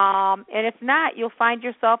 And if not, you'll find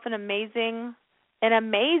yourself an amazing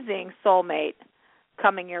soulmate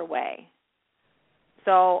coming your way.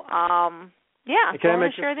 So, yeah, Can I I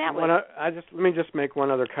want to share that with you. Let me just make one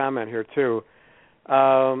other comment here too.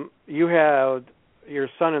 You have your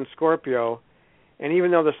sun in Scorpio, and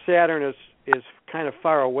even though the Saturn is kind of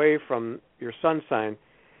far away from your sun sign,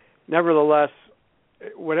 nevertheless,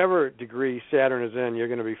 whatever degree Saturn is in, you're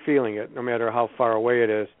going to be feeling it, no matter how far away it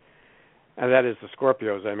is, and that is the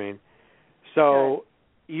Scorpios, I mean. So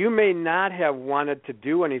you may not have wanted to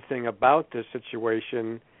do anything about this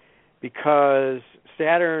situation because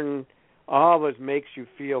Saturn always makes you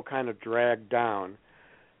feel kind of dragged down.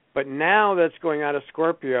 But now that's going out of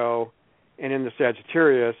Scorpio and in the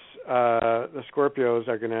Sagittarius, the Scorpios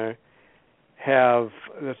are going to have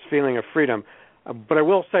this feeling of freedom. But I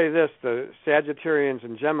will say this, the Sagittarians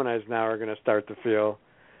and Geminis now are going to start to feel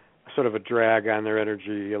sort of a drag on their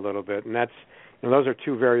energy a little bit. And that's, those are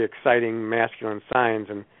two very exciting masculine signs,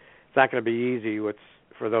 and it's not going to be easy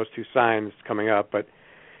for those two signs coming up. But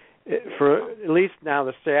for at least now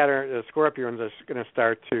the Scorpions are going to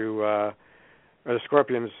start to, or the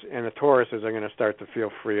Scorpions and the Tauruses are going to start to feel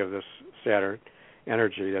free of this Saturn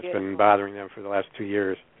energy that's been bothering them for the last 2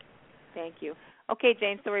 years. Thank you. Okay,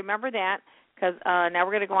 Jane, so remember that, because now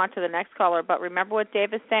we're going to go on to the next caller, but remember what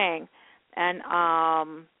Dave is saying. And,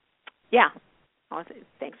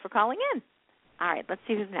 thanks for calling in. All right, let's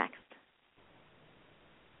see who's next.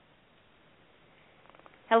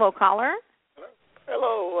 Hello, caller.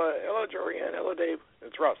 Hello, Jorianne. Hello, Dave.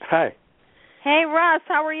 It's Russ. Hi. Hey, Russ,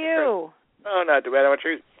 how are you? Oh, not too bad. How about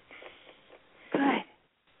you?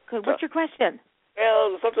 Good. What's your question?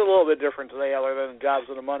 Well, something a little bit different today other than jobs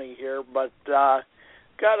and the money here, but got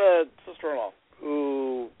a sister-in-law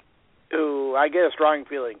who I get a strong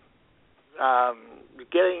feeling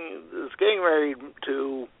is getting married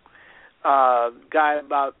to guy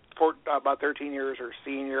about 13 years her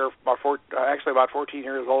senior, about 14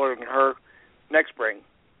 years older than her, next spring.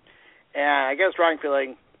 And I get a strong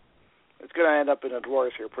feeling it's going to end up in a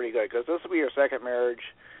divorce here pretty good, because this will be her second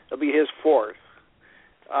marriage. It'll be his fourth.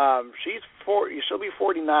 She'll be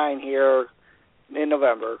 49 here in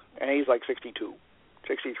November, and he's like 62,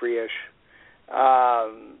 63-ish.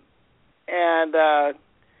 I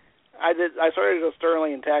sort of just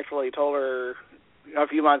sternly and tactfully told her a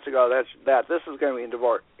few months ago that this is going to be a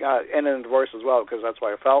divorce, end in a divorce as well, because that's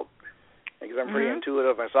what I felt, because I'm pretty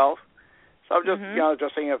intuitive myself. So I'm just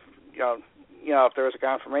just seeing if if there was a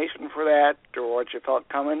confirmation for that, or what you felt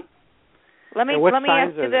coming. Let me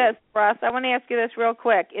ask you this, Russ. I want to ask you this real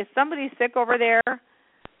quick. Is somebody sick over there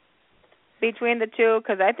between the two?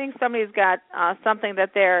 Because I think somebody's got something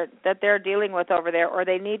that they're dealing with over there, or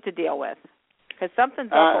they need to deal with. Because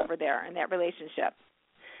something's up over there in that relationship.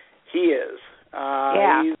 He is.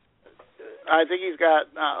 Yeah. I think he's got.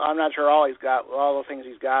 I'm not sure all the things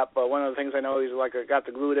he's got, but one of the things I know he's got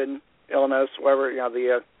the gluten illness, whatever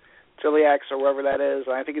the celiacs or whatever that is.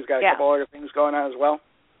 And I think he's got a couple other things going on as well.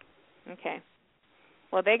 Okay.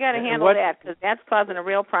 Well, they got to handle that, because that's causing a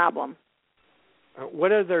real problem.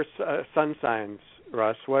 What are their sun signs,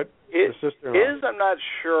 Russ? What the sister-in-law? His, I'm not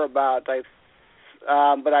sure about.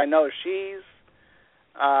 But I know she's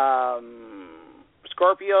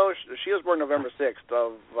Scorpio. She was born November 6th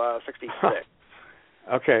of 66.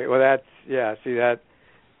 Okay. Well, that's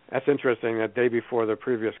interesting. That day before the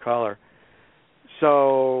previous caller.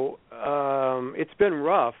 So it's been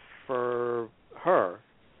rough for her,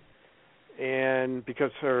 and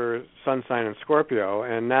because her sun sign is Scorpio,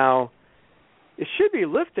 and now it should be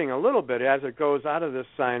lifting a little bit as it goes out of this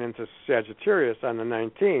sign into Sagittarius on the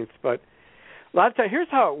 19th. But a lot of times, here's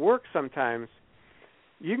how it works sometimes.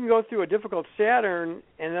 You can go through a difficult Saturn,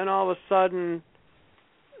 and then all of a sudden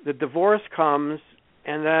the divorce comes,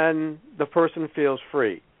 and then the person feels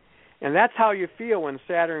free. And that's how you feel when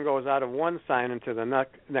Saturn goes out of one sign into the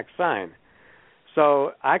next sign.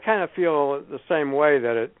 So I kind of feel the same way,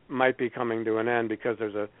 that it might be coming to an end because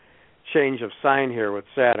there's a change of sign here with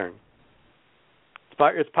Saturn.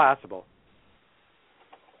 It's possible.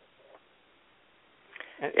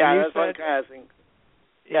 And that's one kind of thing.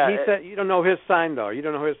 Yeah, he said you don't know his sign, though. You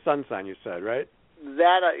don't know his sun sign, you said, right?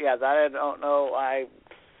 That I don't know. I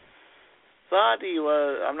thought he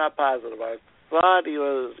was. I'm not positive. I thought he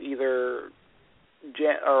was either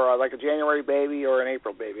like a January baby or an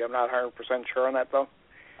April baby. I'm not 100% sure on that, though.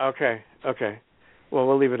 Okay. Well,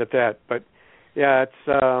 we'll leave it at that. But yeah,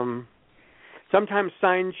 it's sometimes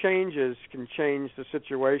sign changes can change the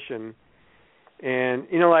situation. And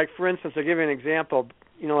like for instance, I'll give you an example.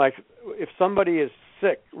 Like if somebody is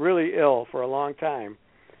sick, really ill for a long time,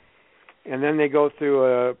 and then they go through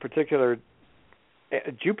a particular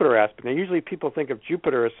Jupiter aspect. Now, usually people think of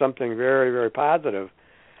Jupiter as something very, very positive,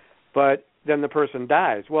 but then the person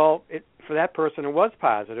dies. Well, for that person it was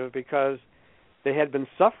positive because they had been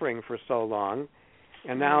suffering for so long,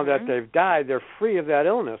 and now that they've died, they're free of that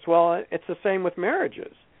illness. Well, it's the same with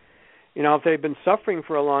marriages. If they've been suffering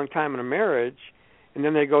for a long time in a marriage, and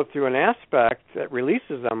then they go through an aspect that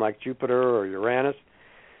releases them, like Jupiter or Uranus,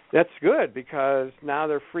 that's good because now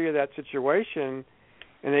they're free of that situation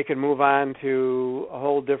and they can move on to a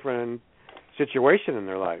whole different situation in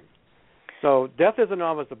their life. So death isn't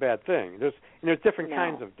always a bad thing. There's different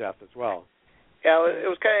kinds of death as well. Yeah, it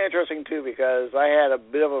was kind of interesting, too, because I had a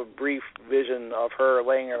bit of a brief vision of her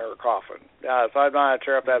laying in her coffin. So I'm not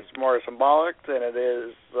sure if that's more symbolic than it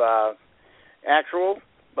is actual,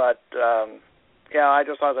 but I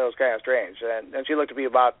just thought that was kind of strange. And she looked to be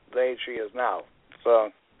about the age she is now.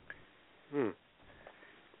 So.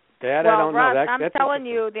 Dad, I don't Russ, know. I'm telling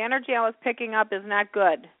you, the energy I was picking up is not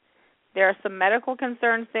good. There are some medical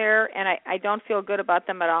concerns there, and I don't feel good about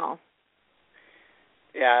them at all.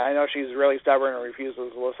 Yeah, I know she's really stubborn and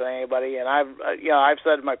refuses to listen to anybody, and I've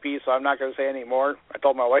said my piece, so I'm not going to say any more. I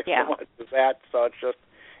told my wife so much of that, so it's just,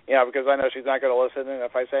 because I know she's not going to listen, and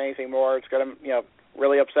if I say anything more, it's going to,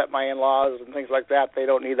 really upset my in-laws and things like that. They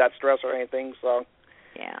don't need that stress or anything, so.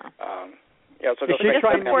 So just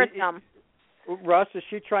support them. Russ, is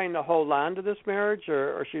she trying to hold on to this marriage,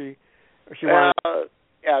 or she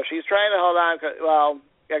yeah, she's trying to hold on.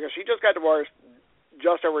 Because she just got divorced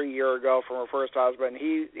just over a year ago from her first husband.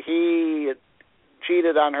 He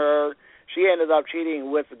cheated on her. She ended up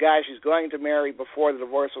cheating with the guy she's going to marry before the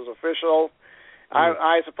divorce was official.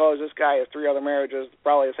 I suppose this guy has 3 other marriages,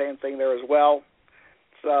 probably the same thing there as well.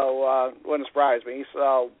 So wouldn't surprise me.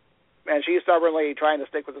 So, and she's stubbornly trying to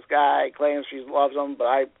stick with this guy, claims she loves him, but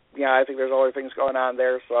I think there's other things going on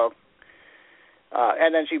there. So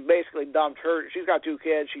and then she basically dumped her. She's got 2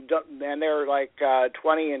 kids. And they're like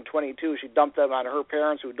 20 and 22. She dumped them on her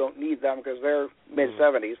parents who don't need them because they're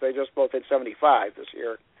mid-70s. They just both hit 75 this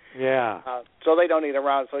year. Yeah. So they don't need them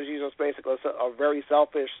around. So she's just basically a very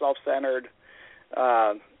selfish, self-centered,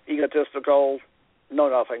 egotistical,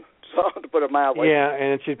 nothing. So to put it mildly. Yeah,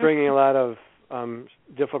 and she's bringing a lot of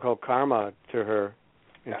difficult karma to her.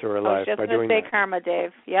 Into her life by doing that. I was just going to say karma,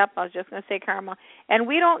 Dave. Yep, I was just going to say karma. And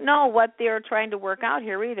we don't know what they're trying to work out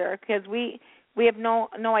here either, because we have no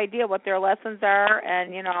idea what their lessons are,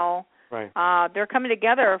 and right. They're coming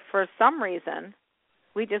together for some reason.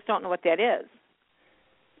 We just don't know what that is.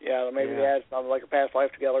 Yeah, maybe they had something like a past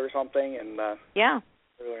life together or something, and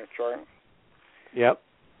really sure. Yep.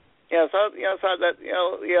 Yeah, so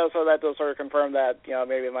that does sort of confirm that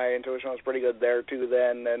maybe my intuition was pretty good there too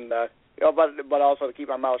then, and. But also to keep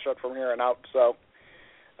my mouth shut from here on out. So,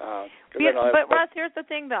 but Russ, here's the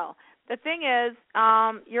thing, though. The thing is,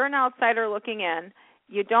 you're an outsider looking in.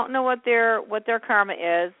 You don't know what their karma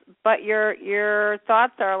is, but your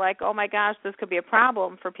thoughts are like, oh my gosh, this could be a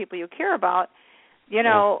problem for people you care about.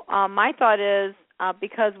 My thought is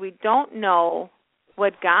because we don't know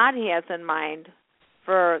what God has in mind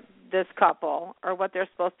for this couple or what they're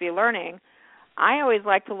supposed to be learning. I always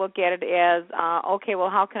like to look at it as, okay, well,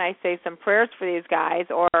 how can I say some prayers for these guys?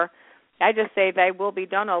 Or I just say, thy will be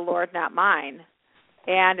done, O Lord, not mine.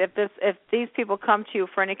 And if these people come to you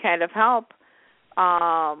for any kind of help,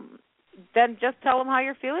 then just tell them how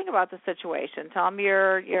you're feeling about the situation. Tell them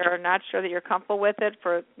you're not sure that you're comfortable with it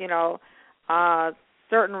for,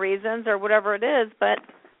 certain reasons or whatever it is. But,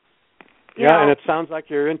 and it sounds like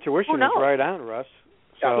your intuition is right on, Russ.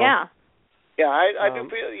 So. Yeah. Yeah, I do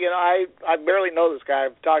feel, I barely know this guy.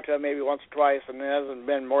 I've talked to him maybe once or twice, and it hasn't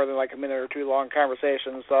been more than like a minute or two long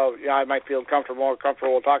conversation, so, I might feel more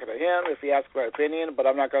comfortable talking to him if he asks my opinion, but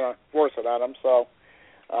I'm not going to force it on him, so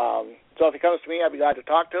if he comes to me, I'd be glad to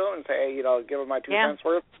talk to him and say, hey, give him my 2 cents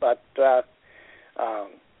worth, but,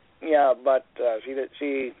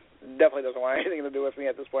 she definitely doesn't want anything to do with me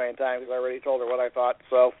at this point in time because I already told her what I thought,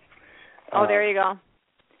 so. There you go.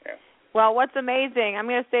 Well, what's amazing, I'm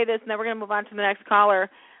going to say this, and then we're going to move on to the next caller.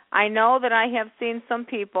 I know that I have seen some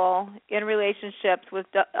people in relationships with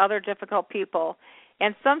other difficult people,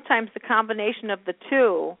 and sometimes the combination of the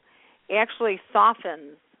two actually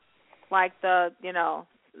softens,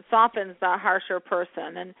 softens the harsher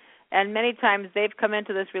person. And many times they've come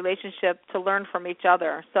into this relationship to learn from each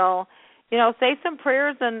other. So, say some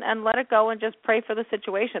prayers and let it go and just pray for the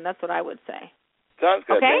situation. That's what I would say. Sounds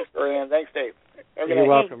good. Okay? Thanks, Jorianne. Thanks, Dave. You're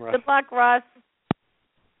welcome, Russ. Good luck, Russ.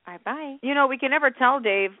 Bye-bye. We can never tell,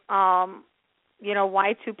 Dave,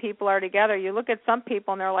 why 2 people are together. You look at some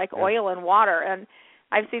people, and they're like oil and water. And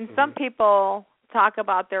I've seen some people talk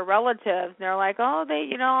about their relatives, and they're like, oh, all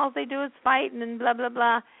they do is fight and blah, blah,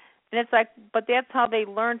 blah. And it's like, but that's how they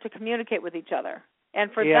learn to communicate with each other.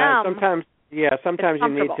 And for them, sometimes you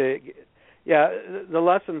need to, the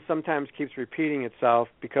lesson sometimes keeps repeating itself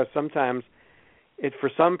because sometimes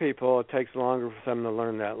for some people, it takes longer for them to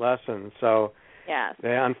learn that lesson. So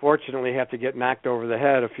they unfortunately have to get knocked over the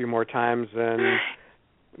head a few more times than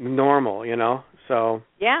normal, So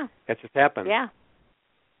it just happens.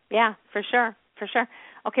 Yeah, for sure.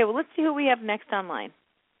 Okay, well, let's see who we have next online.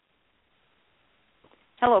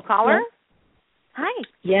 Hello, caller. Yes. Hi.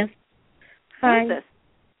 Yes. Hi. Who is this?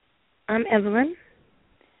 I'm Evelyn.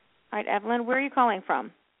 All right, Evelyn, where are you calling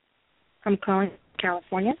from? I'm calling from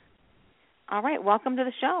California. All right, welcome to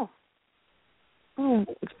the show. Oh,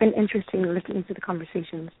 it's been interesting listening to the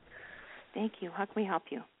conversations. Thank you. How can we help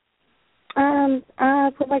you? I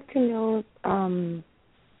would like to know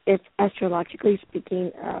if astrologically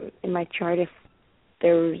speaking, in my chart, if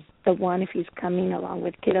there's the one, if he's coming along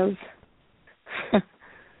with kiddos.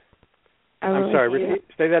 I'm sorry,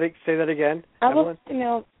 say that again. I would like to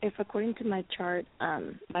know if, according to my chart,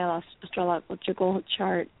 my astrological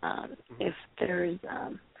chart, if there's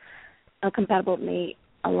a compatible mate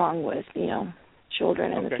along with,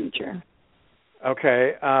 children in the future.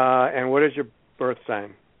 Okay. And what is your birth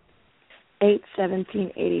sign?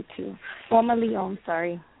 8/17/82. Well, I'm a Leo. I'm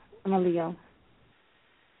sorry. I'm a Leo.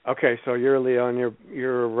 Okay, so you're a Leo, and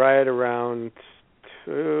you're right around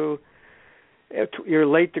your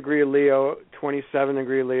late degree Leo, 27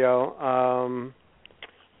 degree Leo,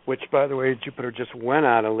 which, by the way, Jupiter just went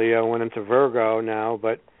out of Leo, went into Virgo now.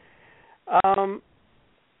 But let's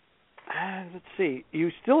see. You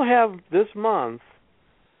still have this month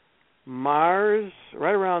Mars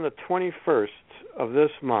right around the 21st of this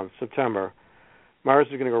month, September. Mars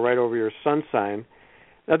is going to go right over your sun sign.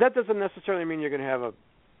 Now, that doesn't necessarily mean you're going to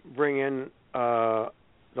bring in the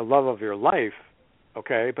love of your life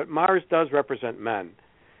okay? But Mars does represent men.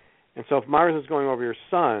 And so if Mars is going over your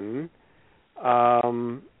sun,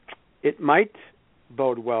 it might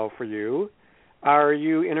bode well for you. Are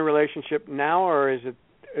you in a relationship now, or is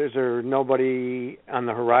there nobody on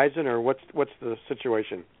the horizon, or what's the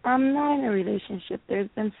situation? I'm not in a relationship. There's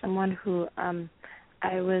been someone who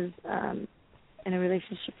I was in a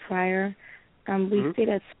relationship prior. We stayed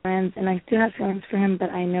as friends, and I still have feelings for him, but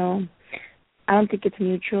I don't think it's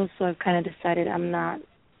mutual, so I've kind of decided I'm not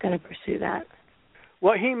going to pursue that.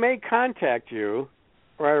 Well, he may contact you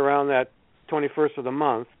right around that 21st of the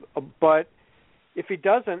month, but if he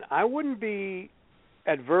doesn't, I wouldn't be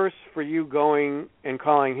adverse for you going and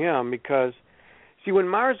calling him, because, see, when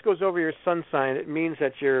Mars goes over your sun sign, it means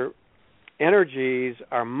that your energies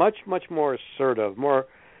are much, much more assertive, more,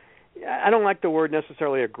 I don't like the word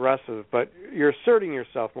necessarily aggressive, but you're asserting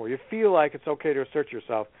yourself more. You feel like it's okay to assert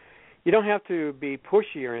yourself. You don't have to be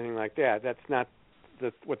pushy or anything like that. That's not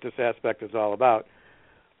what this aspect is all about.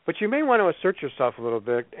 But you may want to assert yourself a little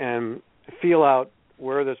bit and feel out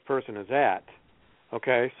where this person is at.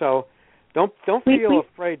 Okay, so don't feel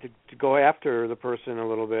afraid to go after the person a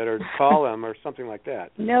little bit or call them or something like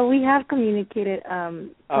that. No, we have communicated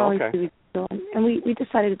probably 2 weeks ago, and we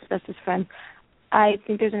decided it's best as friends. I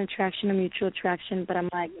think there's an attraction, a mutual attraction, but I'm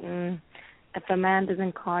like, if a man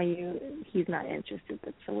doesn't call you, he's not interested.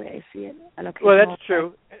 That's the way I see it. Well, that's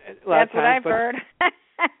true. That's what I've heard.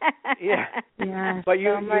 Yeah. But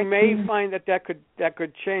you may find that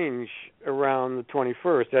could change around the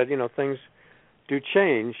 21st. That things do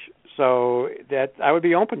change, so that I would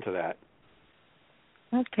be open to that.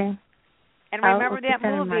 Okay. And remember that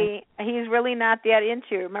movie? He's really not that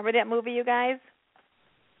into. Remember that movie, you guys?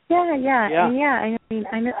 Yeah. I mean,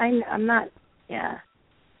 I'm not. Yeah.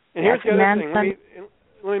 And here's the other thing.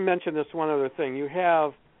 Let me mention this one other thing. You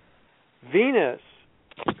have Venus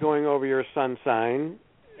going over your sun sign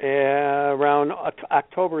around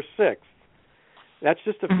October 6th. That's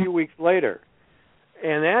just a few weeks later.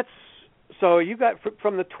 And that's, so you got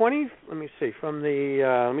from the 20, let me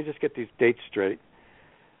just get these dates straight.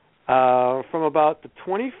 From about the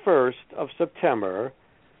 21st of September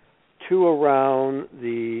to around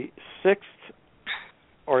the 6th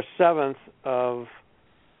or 7th of,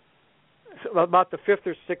 about the 5th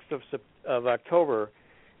or 6th of October,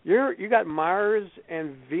 you got Mars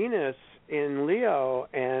and Venus in Leo,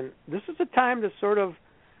 and this is a time to sort of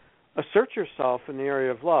assert yourself in the area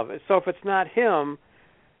of love. So if it's not him,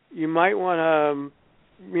 you might want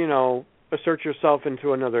to, assert yourself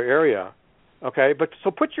into another area, okay? But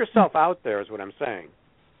so put yourself out there is what I'm saying.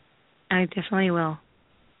 I definitely will.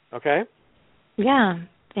 Okay? Yeah,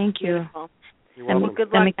 thank you. Beautiful. You're welcome. Well, good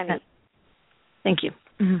luck, honey. Thank you.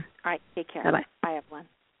 Mm-hmm. All right, take care. Bye-bye. Bye, Evelyn.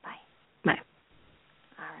 Bye. Bye.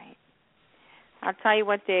 All right. I'll tell you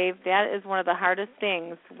what, Dave, that is one of the hardest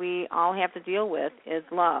things we all have to deal with is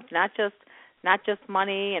love. Not just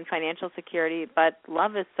money and financial security, but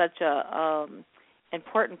love is such a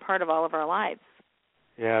important part of all of our lives.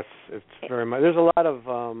 Yes, it's very much. There's a lot of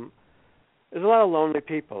lonely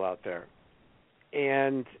people out there,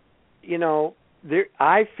 and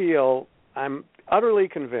I feel I'm utterly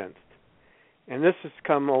convinced, and this has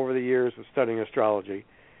come over the years of studying astrology,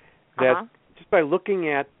 that just by looking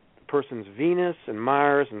at a person's Venus and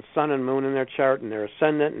Mars and Sun and Moon in their chart and their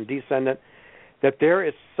ascendant and descendant, that there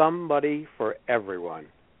is somebody for everyone.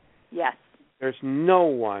 Yes. There's no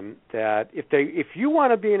one that if you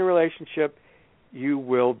want to be in a relationship, you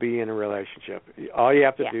will be in a relationship. All you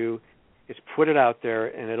have to do is put it out there,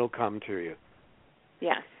 and it'll come to you.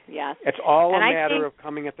 Yes. It's all a matter of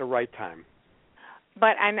coming at the right time.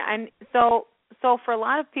 But and so for a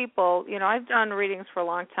lot of people, I've done readings for a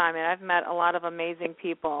long time, and I've met a lot of amazing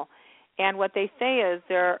people. And what they say is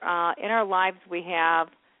in our lives we have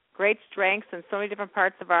great strengths in so many different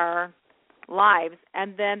parts of our lives,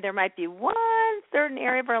 and then there might be one certain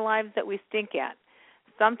area of our lives that we stink at.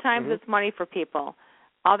 Sometimes it's money for people.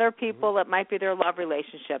 Other people, it might be their love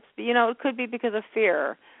relationships. It could be because of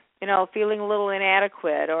fear, feeling a little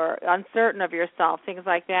inadequate or uncertain of yourself, things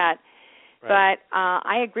like that. Right. But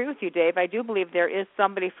I agree with you, Dave. I do believe there is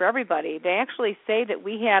somebody for everybody. They actually say that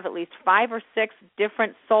we have at least 5 or 6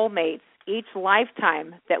 different soulmates each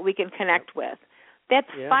lifetime that we can connect with. That's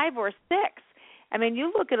 5 or 6. I mean,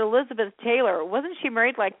 you look at Elizabeth Taylor. Wasn't she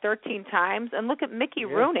married like 13 times? And look at Mickey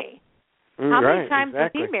Rooney. How many times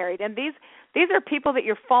was he married? And these are people that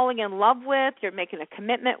you're falling in love with, you're making a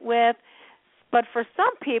commitment with. But for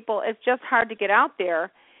some people, it's just hard to get out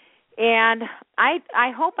there. And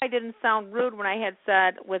I hope I didn't sound rude when I had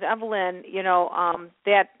said with Evelyn,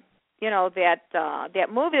 that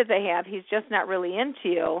movie that they have, he's just not really into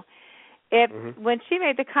you. when she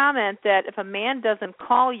made the comment that if a man doesn't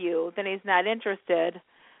call you, then he's not interested,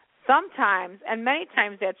 sometimes, and many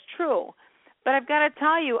times that's true. But I've got to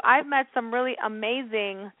tell you, I've met some really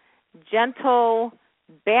amazing, gentle,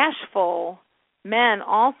 bashful men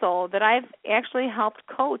also that I've actually helped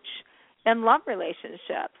coach in love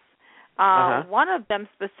relationships. One of them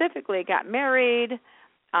specifically got married.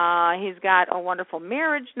 He's got a wonderful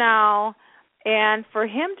marriage now. And for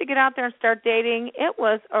him to get out there and start dating, it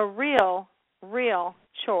was a real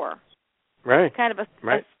chore. Right. Kind of a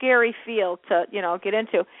scary field to, get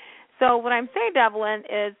into. So what I'm saying, Devlin,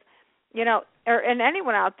 is, and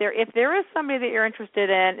anyone out there, if there is somebody that you're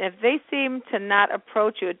interested in, if they seem to not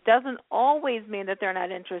approach you, it doesn't always mean that they're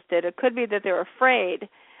not interested. It could be that they're afraid.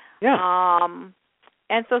 Yeah.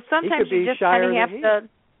 And so sometimes you just kind of have to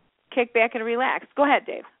kick back and relax. Go ahead,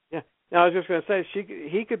 Dave. Yeah. No, I was just going to say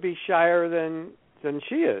he could be shyer than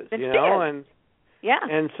she is, and yeah.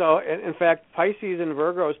 And so, in fact, Pisces and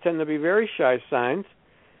Virgos tend to be very shy signs,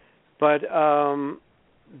 but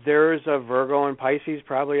there's a Virgo and Pisces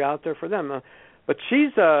probably out there for them. But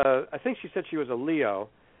she's I think she said she was a Leo,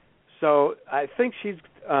 so I think she's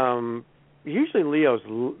usually Leos,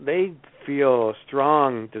 they feel a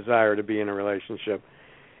strong desire to be in a relationship,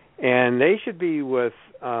 and they should be with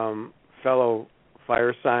fellow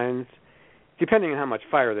fire signs, depending on how much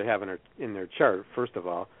fire they have in their chart, first of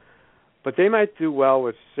all. But they might do well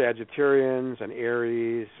with Sagittarians and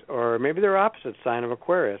Aries, or maybe their opposite sign of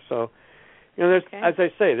Aquarius. So, there's, as I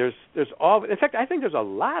say, there's all. In fact, I think there's a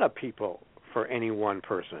lot of people for any one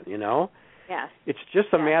person. Yes. It's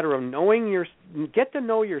just a matter of get to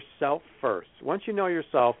know yourself first. Once you know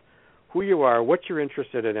yourself, who you are, what you're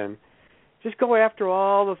interested in, just go after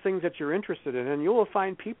all the things that you're interested in, and you will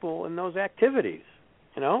find people in those activities.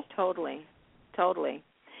 Totally.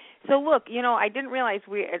 So look, I didn't realize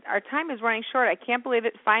our time is running short. I can't believe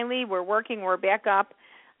it. Finally, we're back up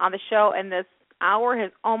on the show, and this hour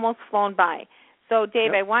has almost flown by. So,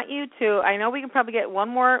 Dave, I want you to. I know we can probably get one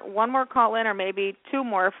more call in, or maybe two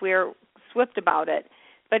more if we're swift about it.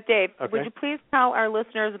 But Dave, would you please tell our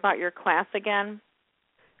listeners about your class again?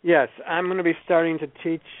 Yes, I'm going to be starting to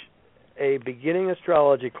teach a beginning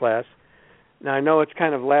astrology class. Now, I know it's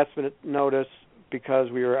kind of last-minute notice because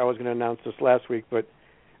I was going to announce this last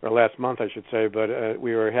month, I should say, but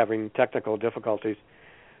we were having technical difficulties.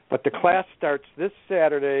 But the class starts this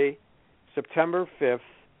Saturday, September 5th,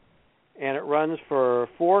 and it runs for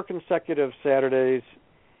 4 consecutive Saturdays,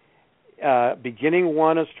 beginning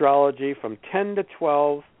 1 astrology from 10 to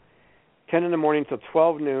 12, 10 in the morning till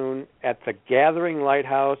 12 noon at the Gathering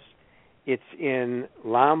Lighthouse. It's in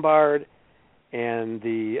Lombard, and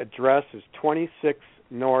the address is 26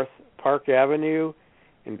 North Park Avenue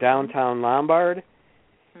in downtown Lombard.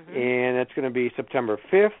 And it's going to be September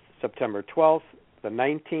 5th, September 12th, the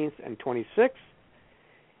 19th, and 26th.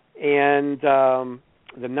 And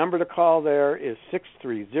the number to call there is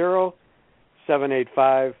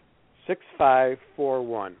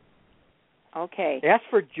 630-785-6541. Okay. Ask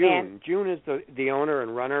for June. June is the owner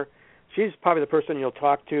and runner. She's probably the person you'll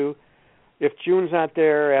talk to. If June's not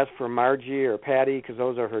there, ask for Margie or Patty, because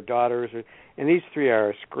those are her daughters. And these three are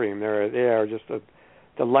a scream. They are just a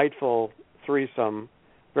delightful threesome,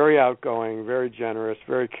 very outgoing, very generous,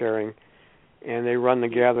 very caring. And they run the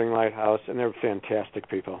Gathering Lighthouse, and they're fantastic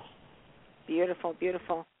people. Beautiful,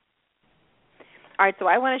 beautiful. All right, so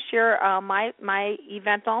I want to share my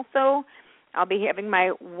event also. I'll be having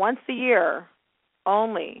my once-a-year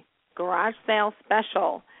only garage sale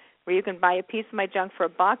special where you can buy a piece of my junk for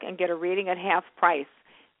 $1 and get a reading at half price.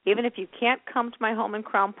 Even if you can't come to my home in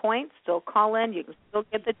Crown Point, still call in. You can still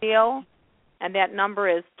get the deal. And that number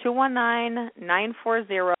is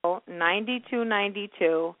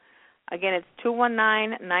 219-940-9292. Again, it's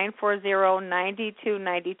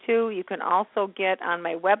 219-940-9292. You can also get on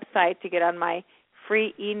my website to get on my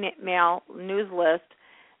free email news list,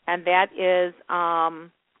 and that is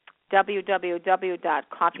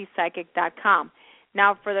www.coffeepsychic.com.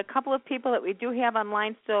 Now, for the couple of people that we do have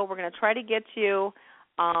online still, we're going to try to get you.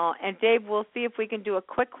 And, Dave, we'll see if we can do a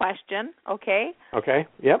quick question, okay? Okay,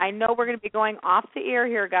 yep. I know we're going to be going off the air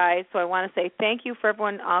here, guys, so I want to say thank you for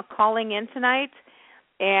everyone calling in tonight.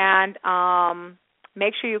 And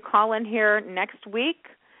make sure you call in here next week.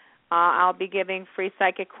 I'll be giving free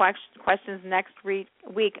psychic questions next week.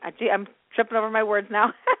 I'm tripping over my words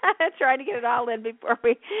now, trying to get it all in before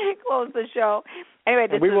we close the show. Anyway,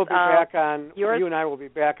 we will be back on. You and I will be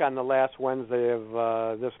back on the last Wednesday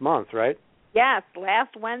of this month, right? Yes,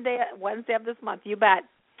 last Wednesday of this month. You bet.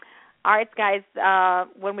 All right, guys.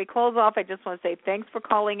 When we close off, I just want to say thanks for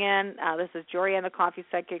calling in. This is Jorianne, the Coffee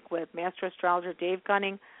Psychic, with Master Astrologer Dave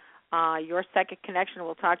Gunning Your Psychic Connection.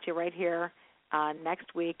 We'll talk to you right here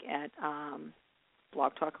next week at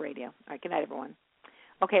Blog Talk Radio. All right, good night, everyone.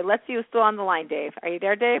 Okay, let's see who's still on the line, Dave. Are you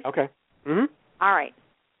there, Dave? Okay. Mm-hmm. All right.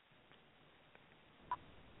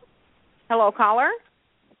 Hello, caller.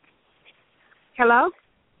 Hello?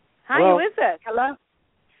 Hi, Hello. who is this? Hello?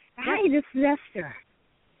 Hi, this is Esther.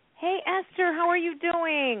 Hey, Esther, how are you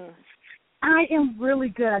doing? I am really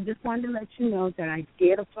good. I just wanted to let you know that I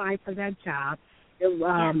did apply for that job.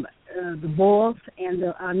 The Bulls and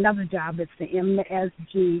another job. It's the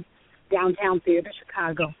MSG Downtown Theater,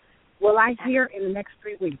 Chicago. Will I hear in the next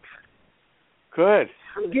 3 weeks? Good.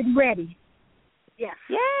 I'm getting ready. Yes.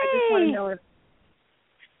 Yay! I just want to know.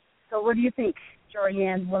 So what do you think,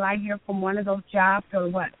 Jorianne? Will I hear from one of those jobs or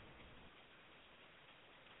what?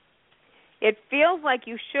 It feels like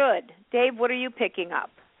you should. Dave, what are you picking up?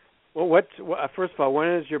 Well, first of all, when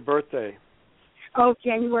is your birthday? Oh,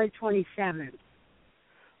 January 27th.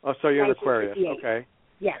 Oh, so you're an Aquarius. 1958. Okay.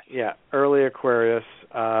 Yes. Yeah, early Aquarius.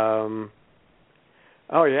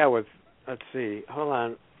 Let's see. Hold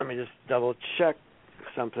on. Let me just double check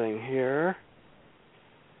something here.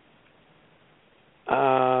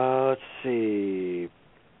 Let's see.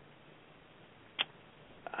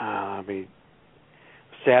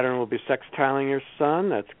 Saturn will be sextiling your sun.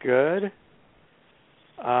 That's good.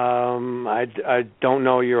 I don't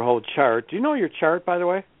know your whole chart. Do you know your chart, by the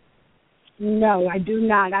way? No, I do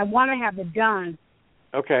not. I want to have it done.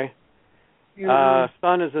 Okay.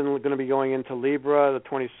 Sun is going to be going into Libra the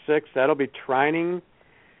 26th. That'll be trining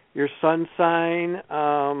your sun sign.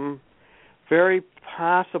 Very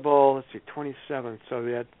possible. Let's see, 27th.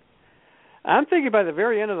 So I'm thinking by the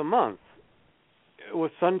very end of the month,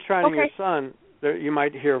 with sun trining your sun, you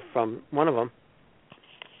might hear from one of them.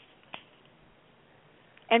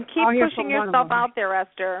 And keep pushing yourself out there,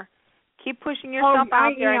 Esther. Keep pushing yourself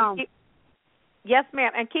out there. Yes,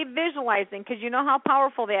 ma'am. And keep visualizing, because you know how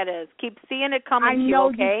powerful that is. Keep seeing it coming to you,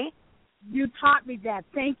 okay? You taught me that.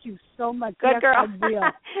 Thank you so much. Good yes, girl. I will.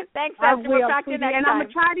 Thanks, I Esther. will, We'll talk to you next and time. I'm going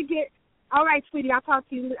to try to get... All right, sweetie. I'll talk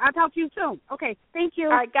to you soon. Okay. Thank you.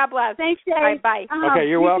 All right. God bless. Thanks, Dave. All right, bye. Okay,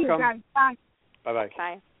 you're welcome. Too, bye. Bye-bye.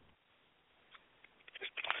 Bye.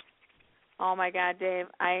 Oh, my God, Dave.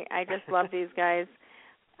 I just love these guys.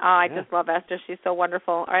 Oh, I just love Esther. She's so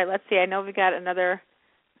wonderful. All right, let's see. I know we got another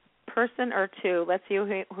person or two. Let's see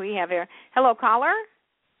who we have here. Hello, caller?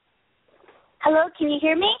 Hello, can you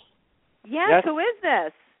hear me? Yes. Who is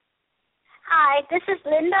this? Hi, this is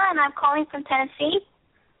Linda, and I'm calling from Tennessee.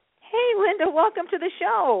 Hey, Linda, welcome to the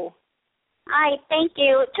show. Hi, thank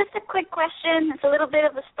you. Just a quick question. It's a little bit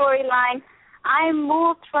of a storyline. I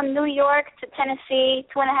moved from New York to Tennessee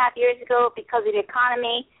 2.5 years ago because of the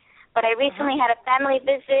economy, but I recently had a family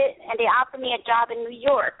visit, and they offered me a job in New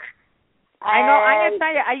York. I know. I'm going to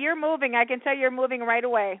tell you, you're moving. I can tell you're moving right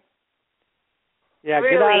away. Yeah,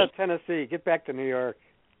 really? Get out of Tennessee. Get back to New York.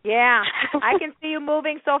 Yeah, I can see you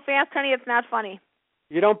moving so fast, honey, it's not funny.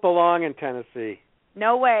 You don't belong in Tennessee.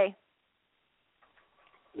 No way.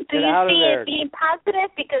 Do you see it being positive?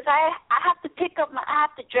 Because I have to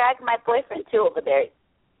drag my boyfriend too over there.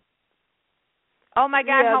 Oh my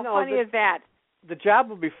God, how funny is that? The job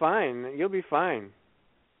will be fine. You'll be fine,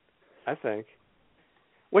 I think.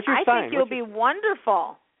 What's your sign? I think you'll be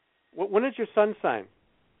wonderful. When is your sun sign?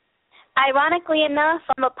 Ironically enough,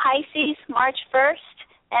 I'm a Pisces, March 1st,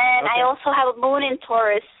 and I also have a moon in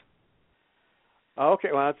Taurus. Okay,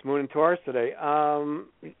 well, it's moon in Taurus today.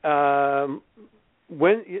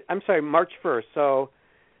 March 1st. So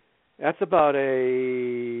that's about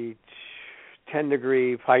a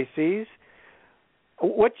 10-degree Pisces.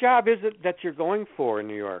 What job is it that you're going for in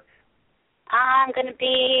New York? I'm going to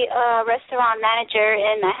be a restaurant manager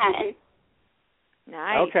in Manhattan.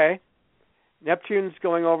 Nice. Okay. Neptune's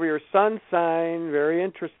going over your sun sign. Very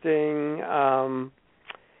interesting.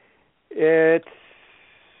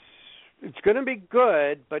 It's going to be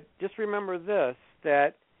good, but just remember this,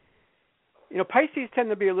 that Pisces tend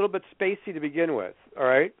to be a little bit spacey to begin with, all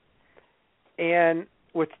right? And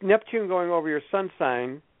with Neptune going over your sun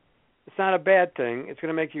sign, it's not a bad thing. It's going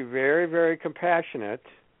to make you very, very compassionate,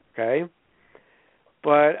 okay?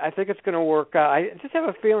 But I think it's going to work out. I just have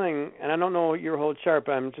a feeling, and I don't know your whole chart,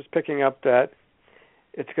 but I'm just picking up that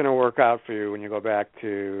it's going to work out for you when you go back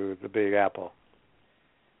to the Big Apple.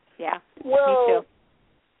 Yeah, me too.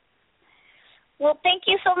 Well, thank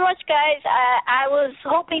you so much, guys. I was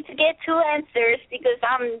hoping to get 2 answers because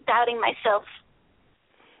I'm doubting myself.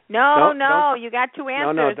 No, you got 2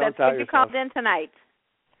 answers. No, that's what you called in tonight.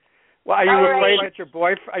 Well, are you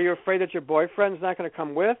afraid that your boyfriend's not going to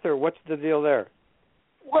come with, or what's the deal there?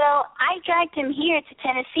 Well, I dragged him here to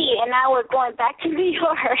Tennessee, and now we're going back to New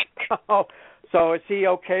York. Oh, So is he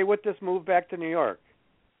okay with this move back to New York?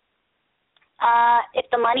 If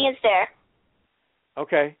the money is there.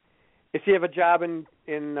 Okay. Does he have a job in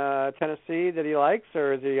Tennessee that he likes,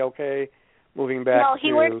 or is he okay moving back? No,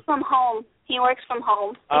 he works from home. He's an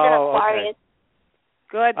Aquarius. Okay.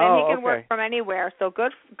 Good. Then he can work from anywhere. So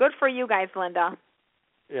good for you guys, Linda.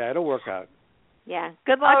 Yeah, it'll work out. Yeah.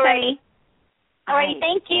 Good luck. Alrighty. Alrighty.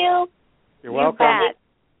 Thank you. You're welcome. Bet.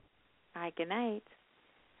 All right. Good night.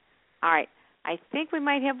 All right. I think we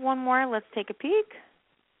might have one more. Let's take a peek.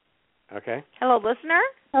 Okay. Hello, listener.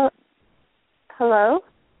 Hello.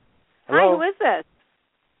 Hi, who is this?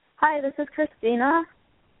 Hi, this is Christina.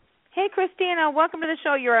 Hey, Christina. Welcome to the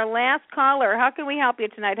show. You're our last caller. How can we help you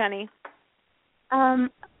tonight, honey?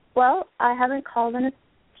 Well, I haven't called in a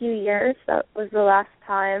few years. That was the last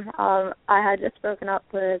time. I had just broken up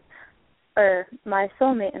with, or my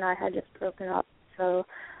soulmate and I had just broken up. So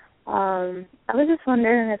I was just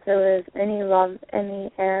wondering if there was any love in the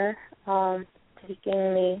air,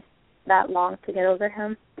 taking me that long to get over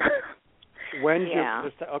him. When's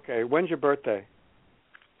your birthday?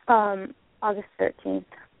 August 13th.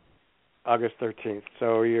 August 13th.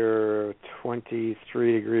 So you're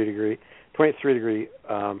 23 degree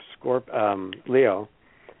Leo.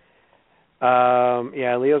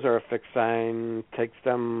 Yeah, Leos are a fixed sign. Takes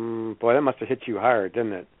them. Boy, that must have hit you hard,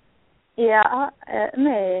 didn't it? Yeah, it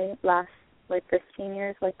may last like 15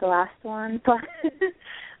 years, like the last one, but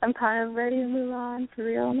I'm kind of ready to move on for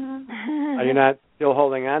real now. Are you not still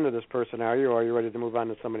holding on to this person, are you, or are you ready to move on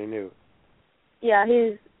to somebody new? Yeah,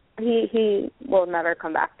 he will never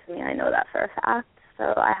come back to me. I know that for a fact, so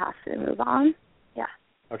I have to move on. Yeah.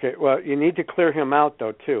 Okay, well, you need to clear him out,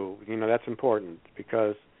 though, too. You know, that's important,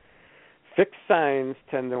 because fixed signs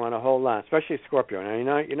tend to want to hold on, especially Scorpio.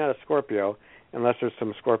 Now, you're not a Scorpio unless there's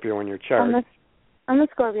some Scorpio in your chart. I'm a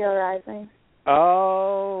Scorpio rising.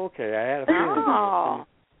 Oh, okay.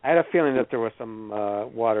 I had a feeling that there was some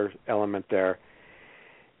water element there.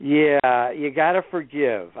 Yeah, you got to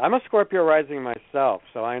forgive. I'm a Scorpio rising myself,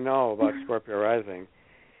 so I know about Scorpio rising.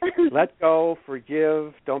 Let go,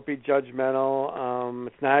 forgive, don't be judgmental.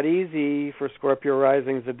 It's not easy for Scorpio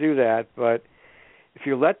risings to do that, but if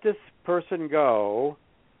you let this person go,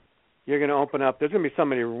 you're going to open up. There's going to be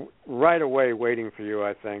somebody right away waiting for you,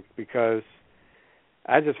 I think, because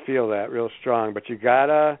I just feel that real strong. But you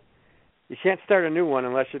can't start a new one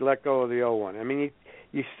unless you let go of the old one. I mean,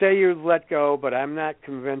 you say you let go, but I'm not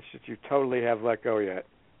convinced that you totally have let go yet.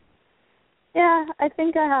 Yeah, I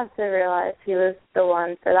think I have to realize he was the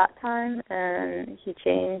one for that time, and he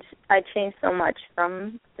changed. I changed so much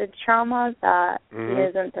from the trauma that he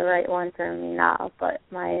isn't the right one for me now. But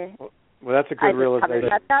well, that's a good realization. I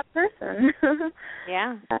just haven't met that person.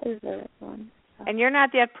 Yeah, that is the right one. So. And you're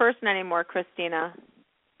not that person anymore, Christina.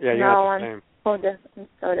 Yeah, you're not the same. I'm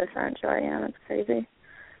so different, Jorianne. It's crazy.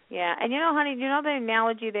 Yeah, and honey, do you know the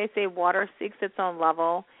analogy they say water seeks its own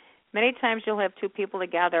level? Many times you'll have two people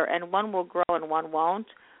together and one will grow and one won't,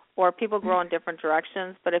 or people grow in different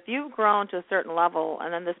directions. But if you've grown to a certain level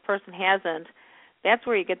and then this person hasn't, that's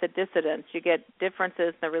where you get the dissonance. You get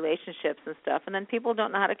differences in the relationships and stuff, and then people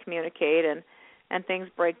don't know how to communicate and things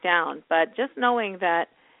break down. But just knowing that,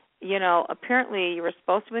 apparently you were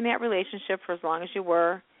supposed to be in that relationship for as long as you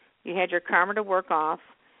were, you had your karma to work off,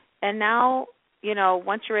 and now,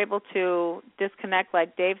 once you're able to disconnect,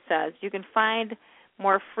 like Dave says, you can find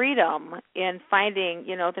more freedom in finding,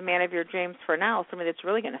 the man of your dreams for now, somebody that's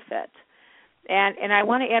really going to fit. And I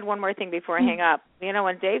want to add one more thing before I hang up.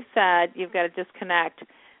 When Dave said you've got to disconnect,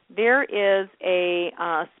 there is a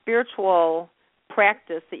spiritual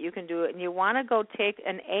practice that you can do, and you want to go take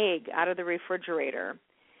an egg out of the refrigerator.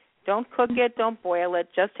 Don't cook it, don't boil it,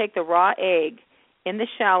 just take the raw egg in the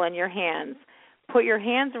shell in your hands. Put your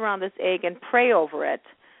hands around this egg and pray over it,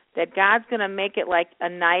 that God's going to make it like a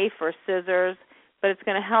knife or scissors, but it's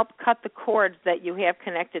going to help cut the cords that you have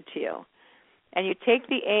connected to you. And you take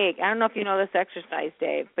the egg. I don't know if you know this exercise,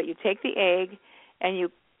 Dave, but you take the egg and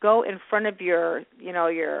you go in front of your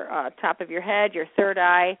top of your head, your third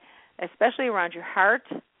eye, especially around your heart,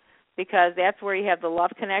 because that's where you have the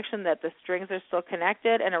love connection, that the strings are still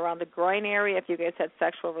connected, and around the groin area if you guys had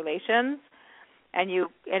sexual relations. And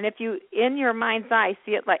if you in your mind's eye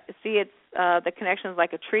see the connections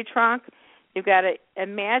like a tree trunk, you've got to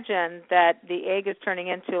imagine that the egg is turning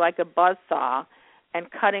into like a buzzsaw and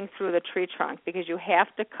cutting through the tree trunk, because you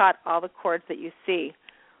have to cut all the cords that you see.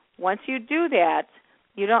 Once you do that,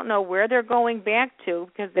 you don't know where they're going back to,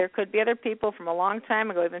 because there could be other people from a long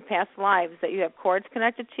time ago, even past lives, that you have cords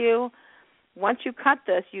connected to you. Once you cut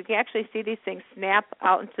this, you can actually see these things snap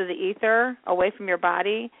out into the ether away from your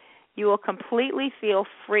body. You will completely feel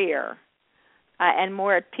freer. and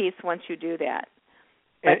more at peace once you do that.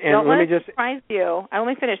 And don't let let me it surprise you. I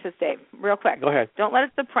only finish this, Dave, real quick. Go ahead. Don't let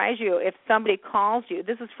it surprise you if somebody calls you.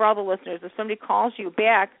 This is for all the listeners. If somebody calls you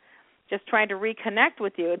back just trying to reconnect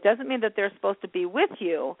with you, it doesn't mean that they're supposed to be with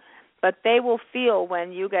you, but they will feel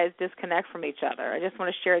when you guys disconnect from each other. I just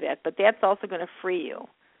want to share that. But that's also going to free you.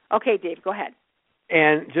 Okay, Dave, go ahead.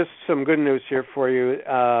 And just some good news here for you.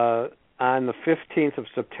 On the 15th of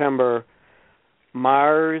September,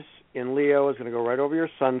 Mars in Leo is going to go right over your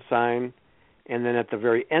sun sign. And then at the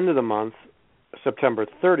very end of the month, September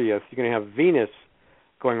 30th, you're going to have Venus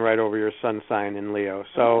going right over your sun sign in Leo.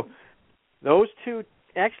 So those two,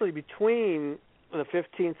 actually between the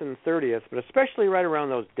 15th and 30th, but especially right around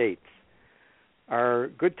those dates, are a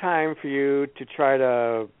good time for you to try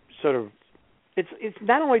to sort of, it's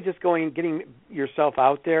not only just getting yourself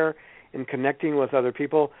out there and connecting with other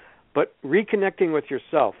people, but reconnecting with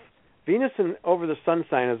yourself. Venus over the sun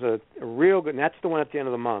sign is a real good, and that's the one at the end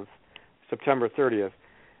of the month, September 30th.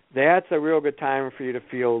 That's a real good time for you to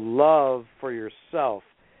feel love for yourself.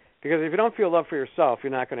 Because if you don't feel love for yourself,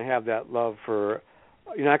 you're not going to have that love you're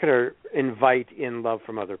not going to invite in love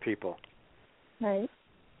from other people. Right.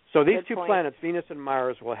 So these two planets, Venus and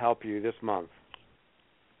Mars, will help you this month.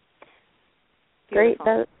 Great.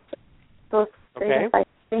 Those great okay. advice.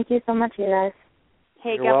 Thank you so much, you guys.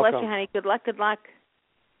 Hey, You're God welcome. bless you, honey. Good luck, good luck.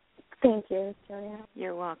 Thank you, Jorianne.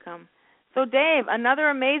 You're welcome. So, Dave, another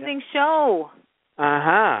amazing show.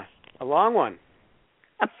 Uh-huh. A long one.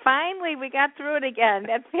 Finally, we got through it again.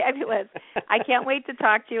 That's fabulous. I can't wait to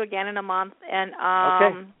talk to you again in a month. And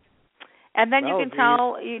okay. And then you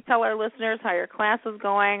tell our listeners how your class is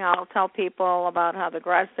going. I'll tell people about how the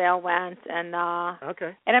garage sale went. And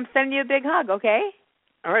okay. And I'm sending you a big hug. Okay.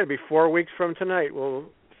 All right. It'll be 4 weeks from tonight. We'll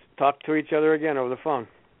talk to each other again over the phone.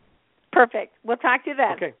 Perfect. We'll talk to you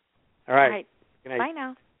then. Okay. All right. All right. Good night. Bye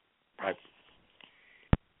now. Bye.